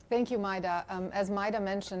 Thank you, Maida. As Maida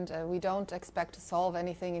mentioned, we don't expect to solve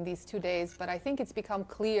anything in these 2 days, but I think it's become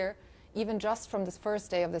clear, even just from this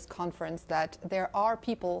first day of this conference, that there are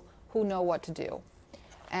people who know what to do,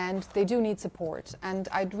 and they do need support. And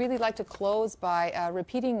I'd really like to close by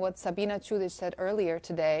repeating what Sabina Čudić said earlier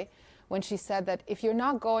today, when she said that if you're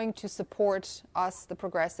not going to support us, the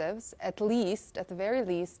progressives, at the very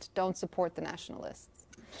least, don't support the nationalists.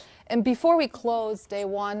 And before we close day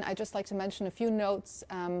one, I'd just like to mention a few notes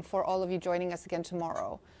for all of you joining us again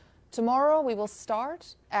tomorrow. Tomorrow we will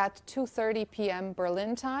start at 2:30 p.m.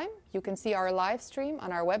 Berlin time. You can see our live stream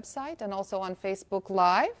on our website and also on Facebook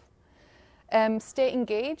Live. Stay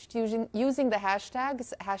engaged using the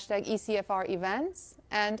hashtags, hashtag ECFR events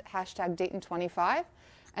and hashtag Dayton25.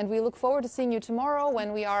 And we look forward to seeing you tomorrow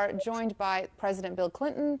when we are joined by President Bill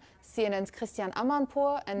Clinton, CNN's Christian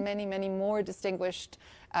Amanpour, and many, many more distinguished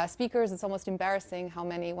speakers. It's almost embarrassing how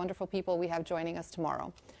many wonderful people we have joining us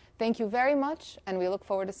tomorrow. Thank you very much, and we look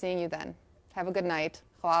forward to seeing you then. Have a good night.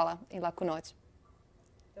 Hvala i laku noć.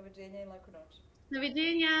 Doviđenja i laku noć.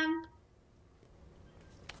 Doviđenja.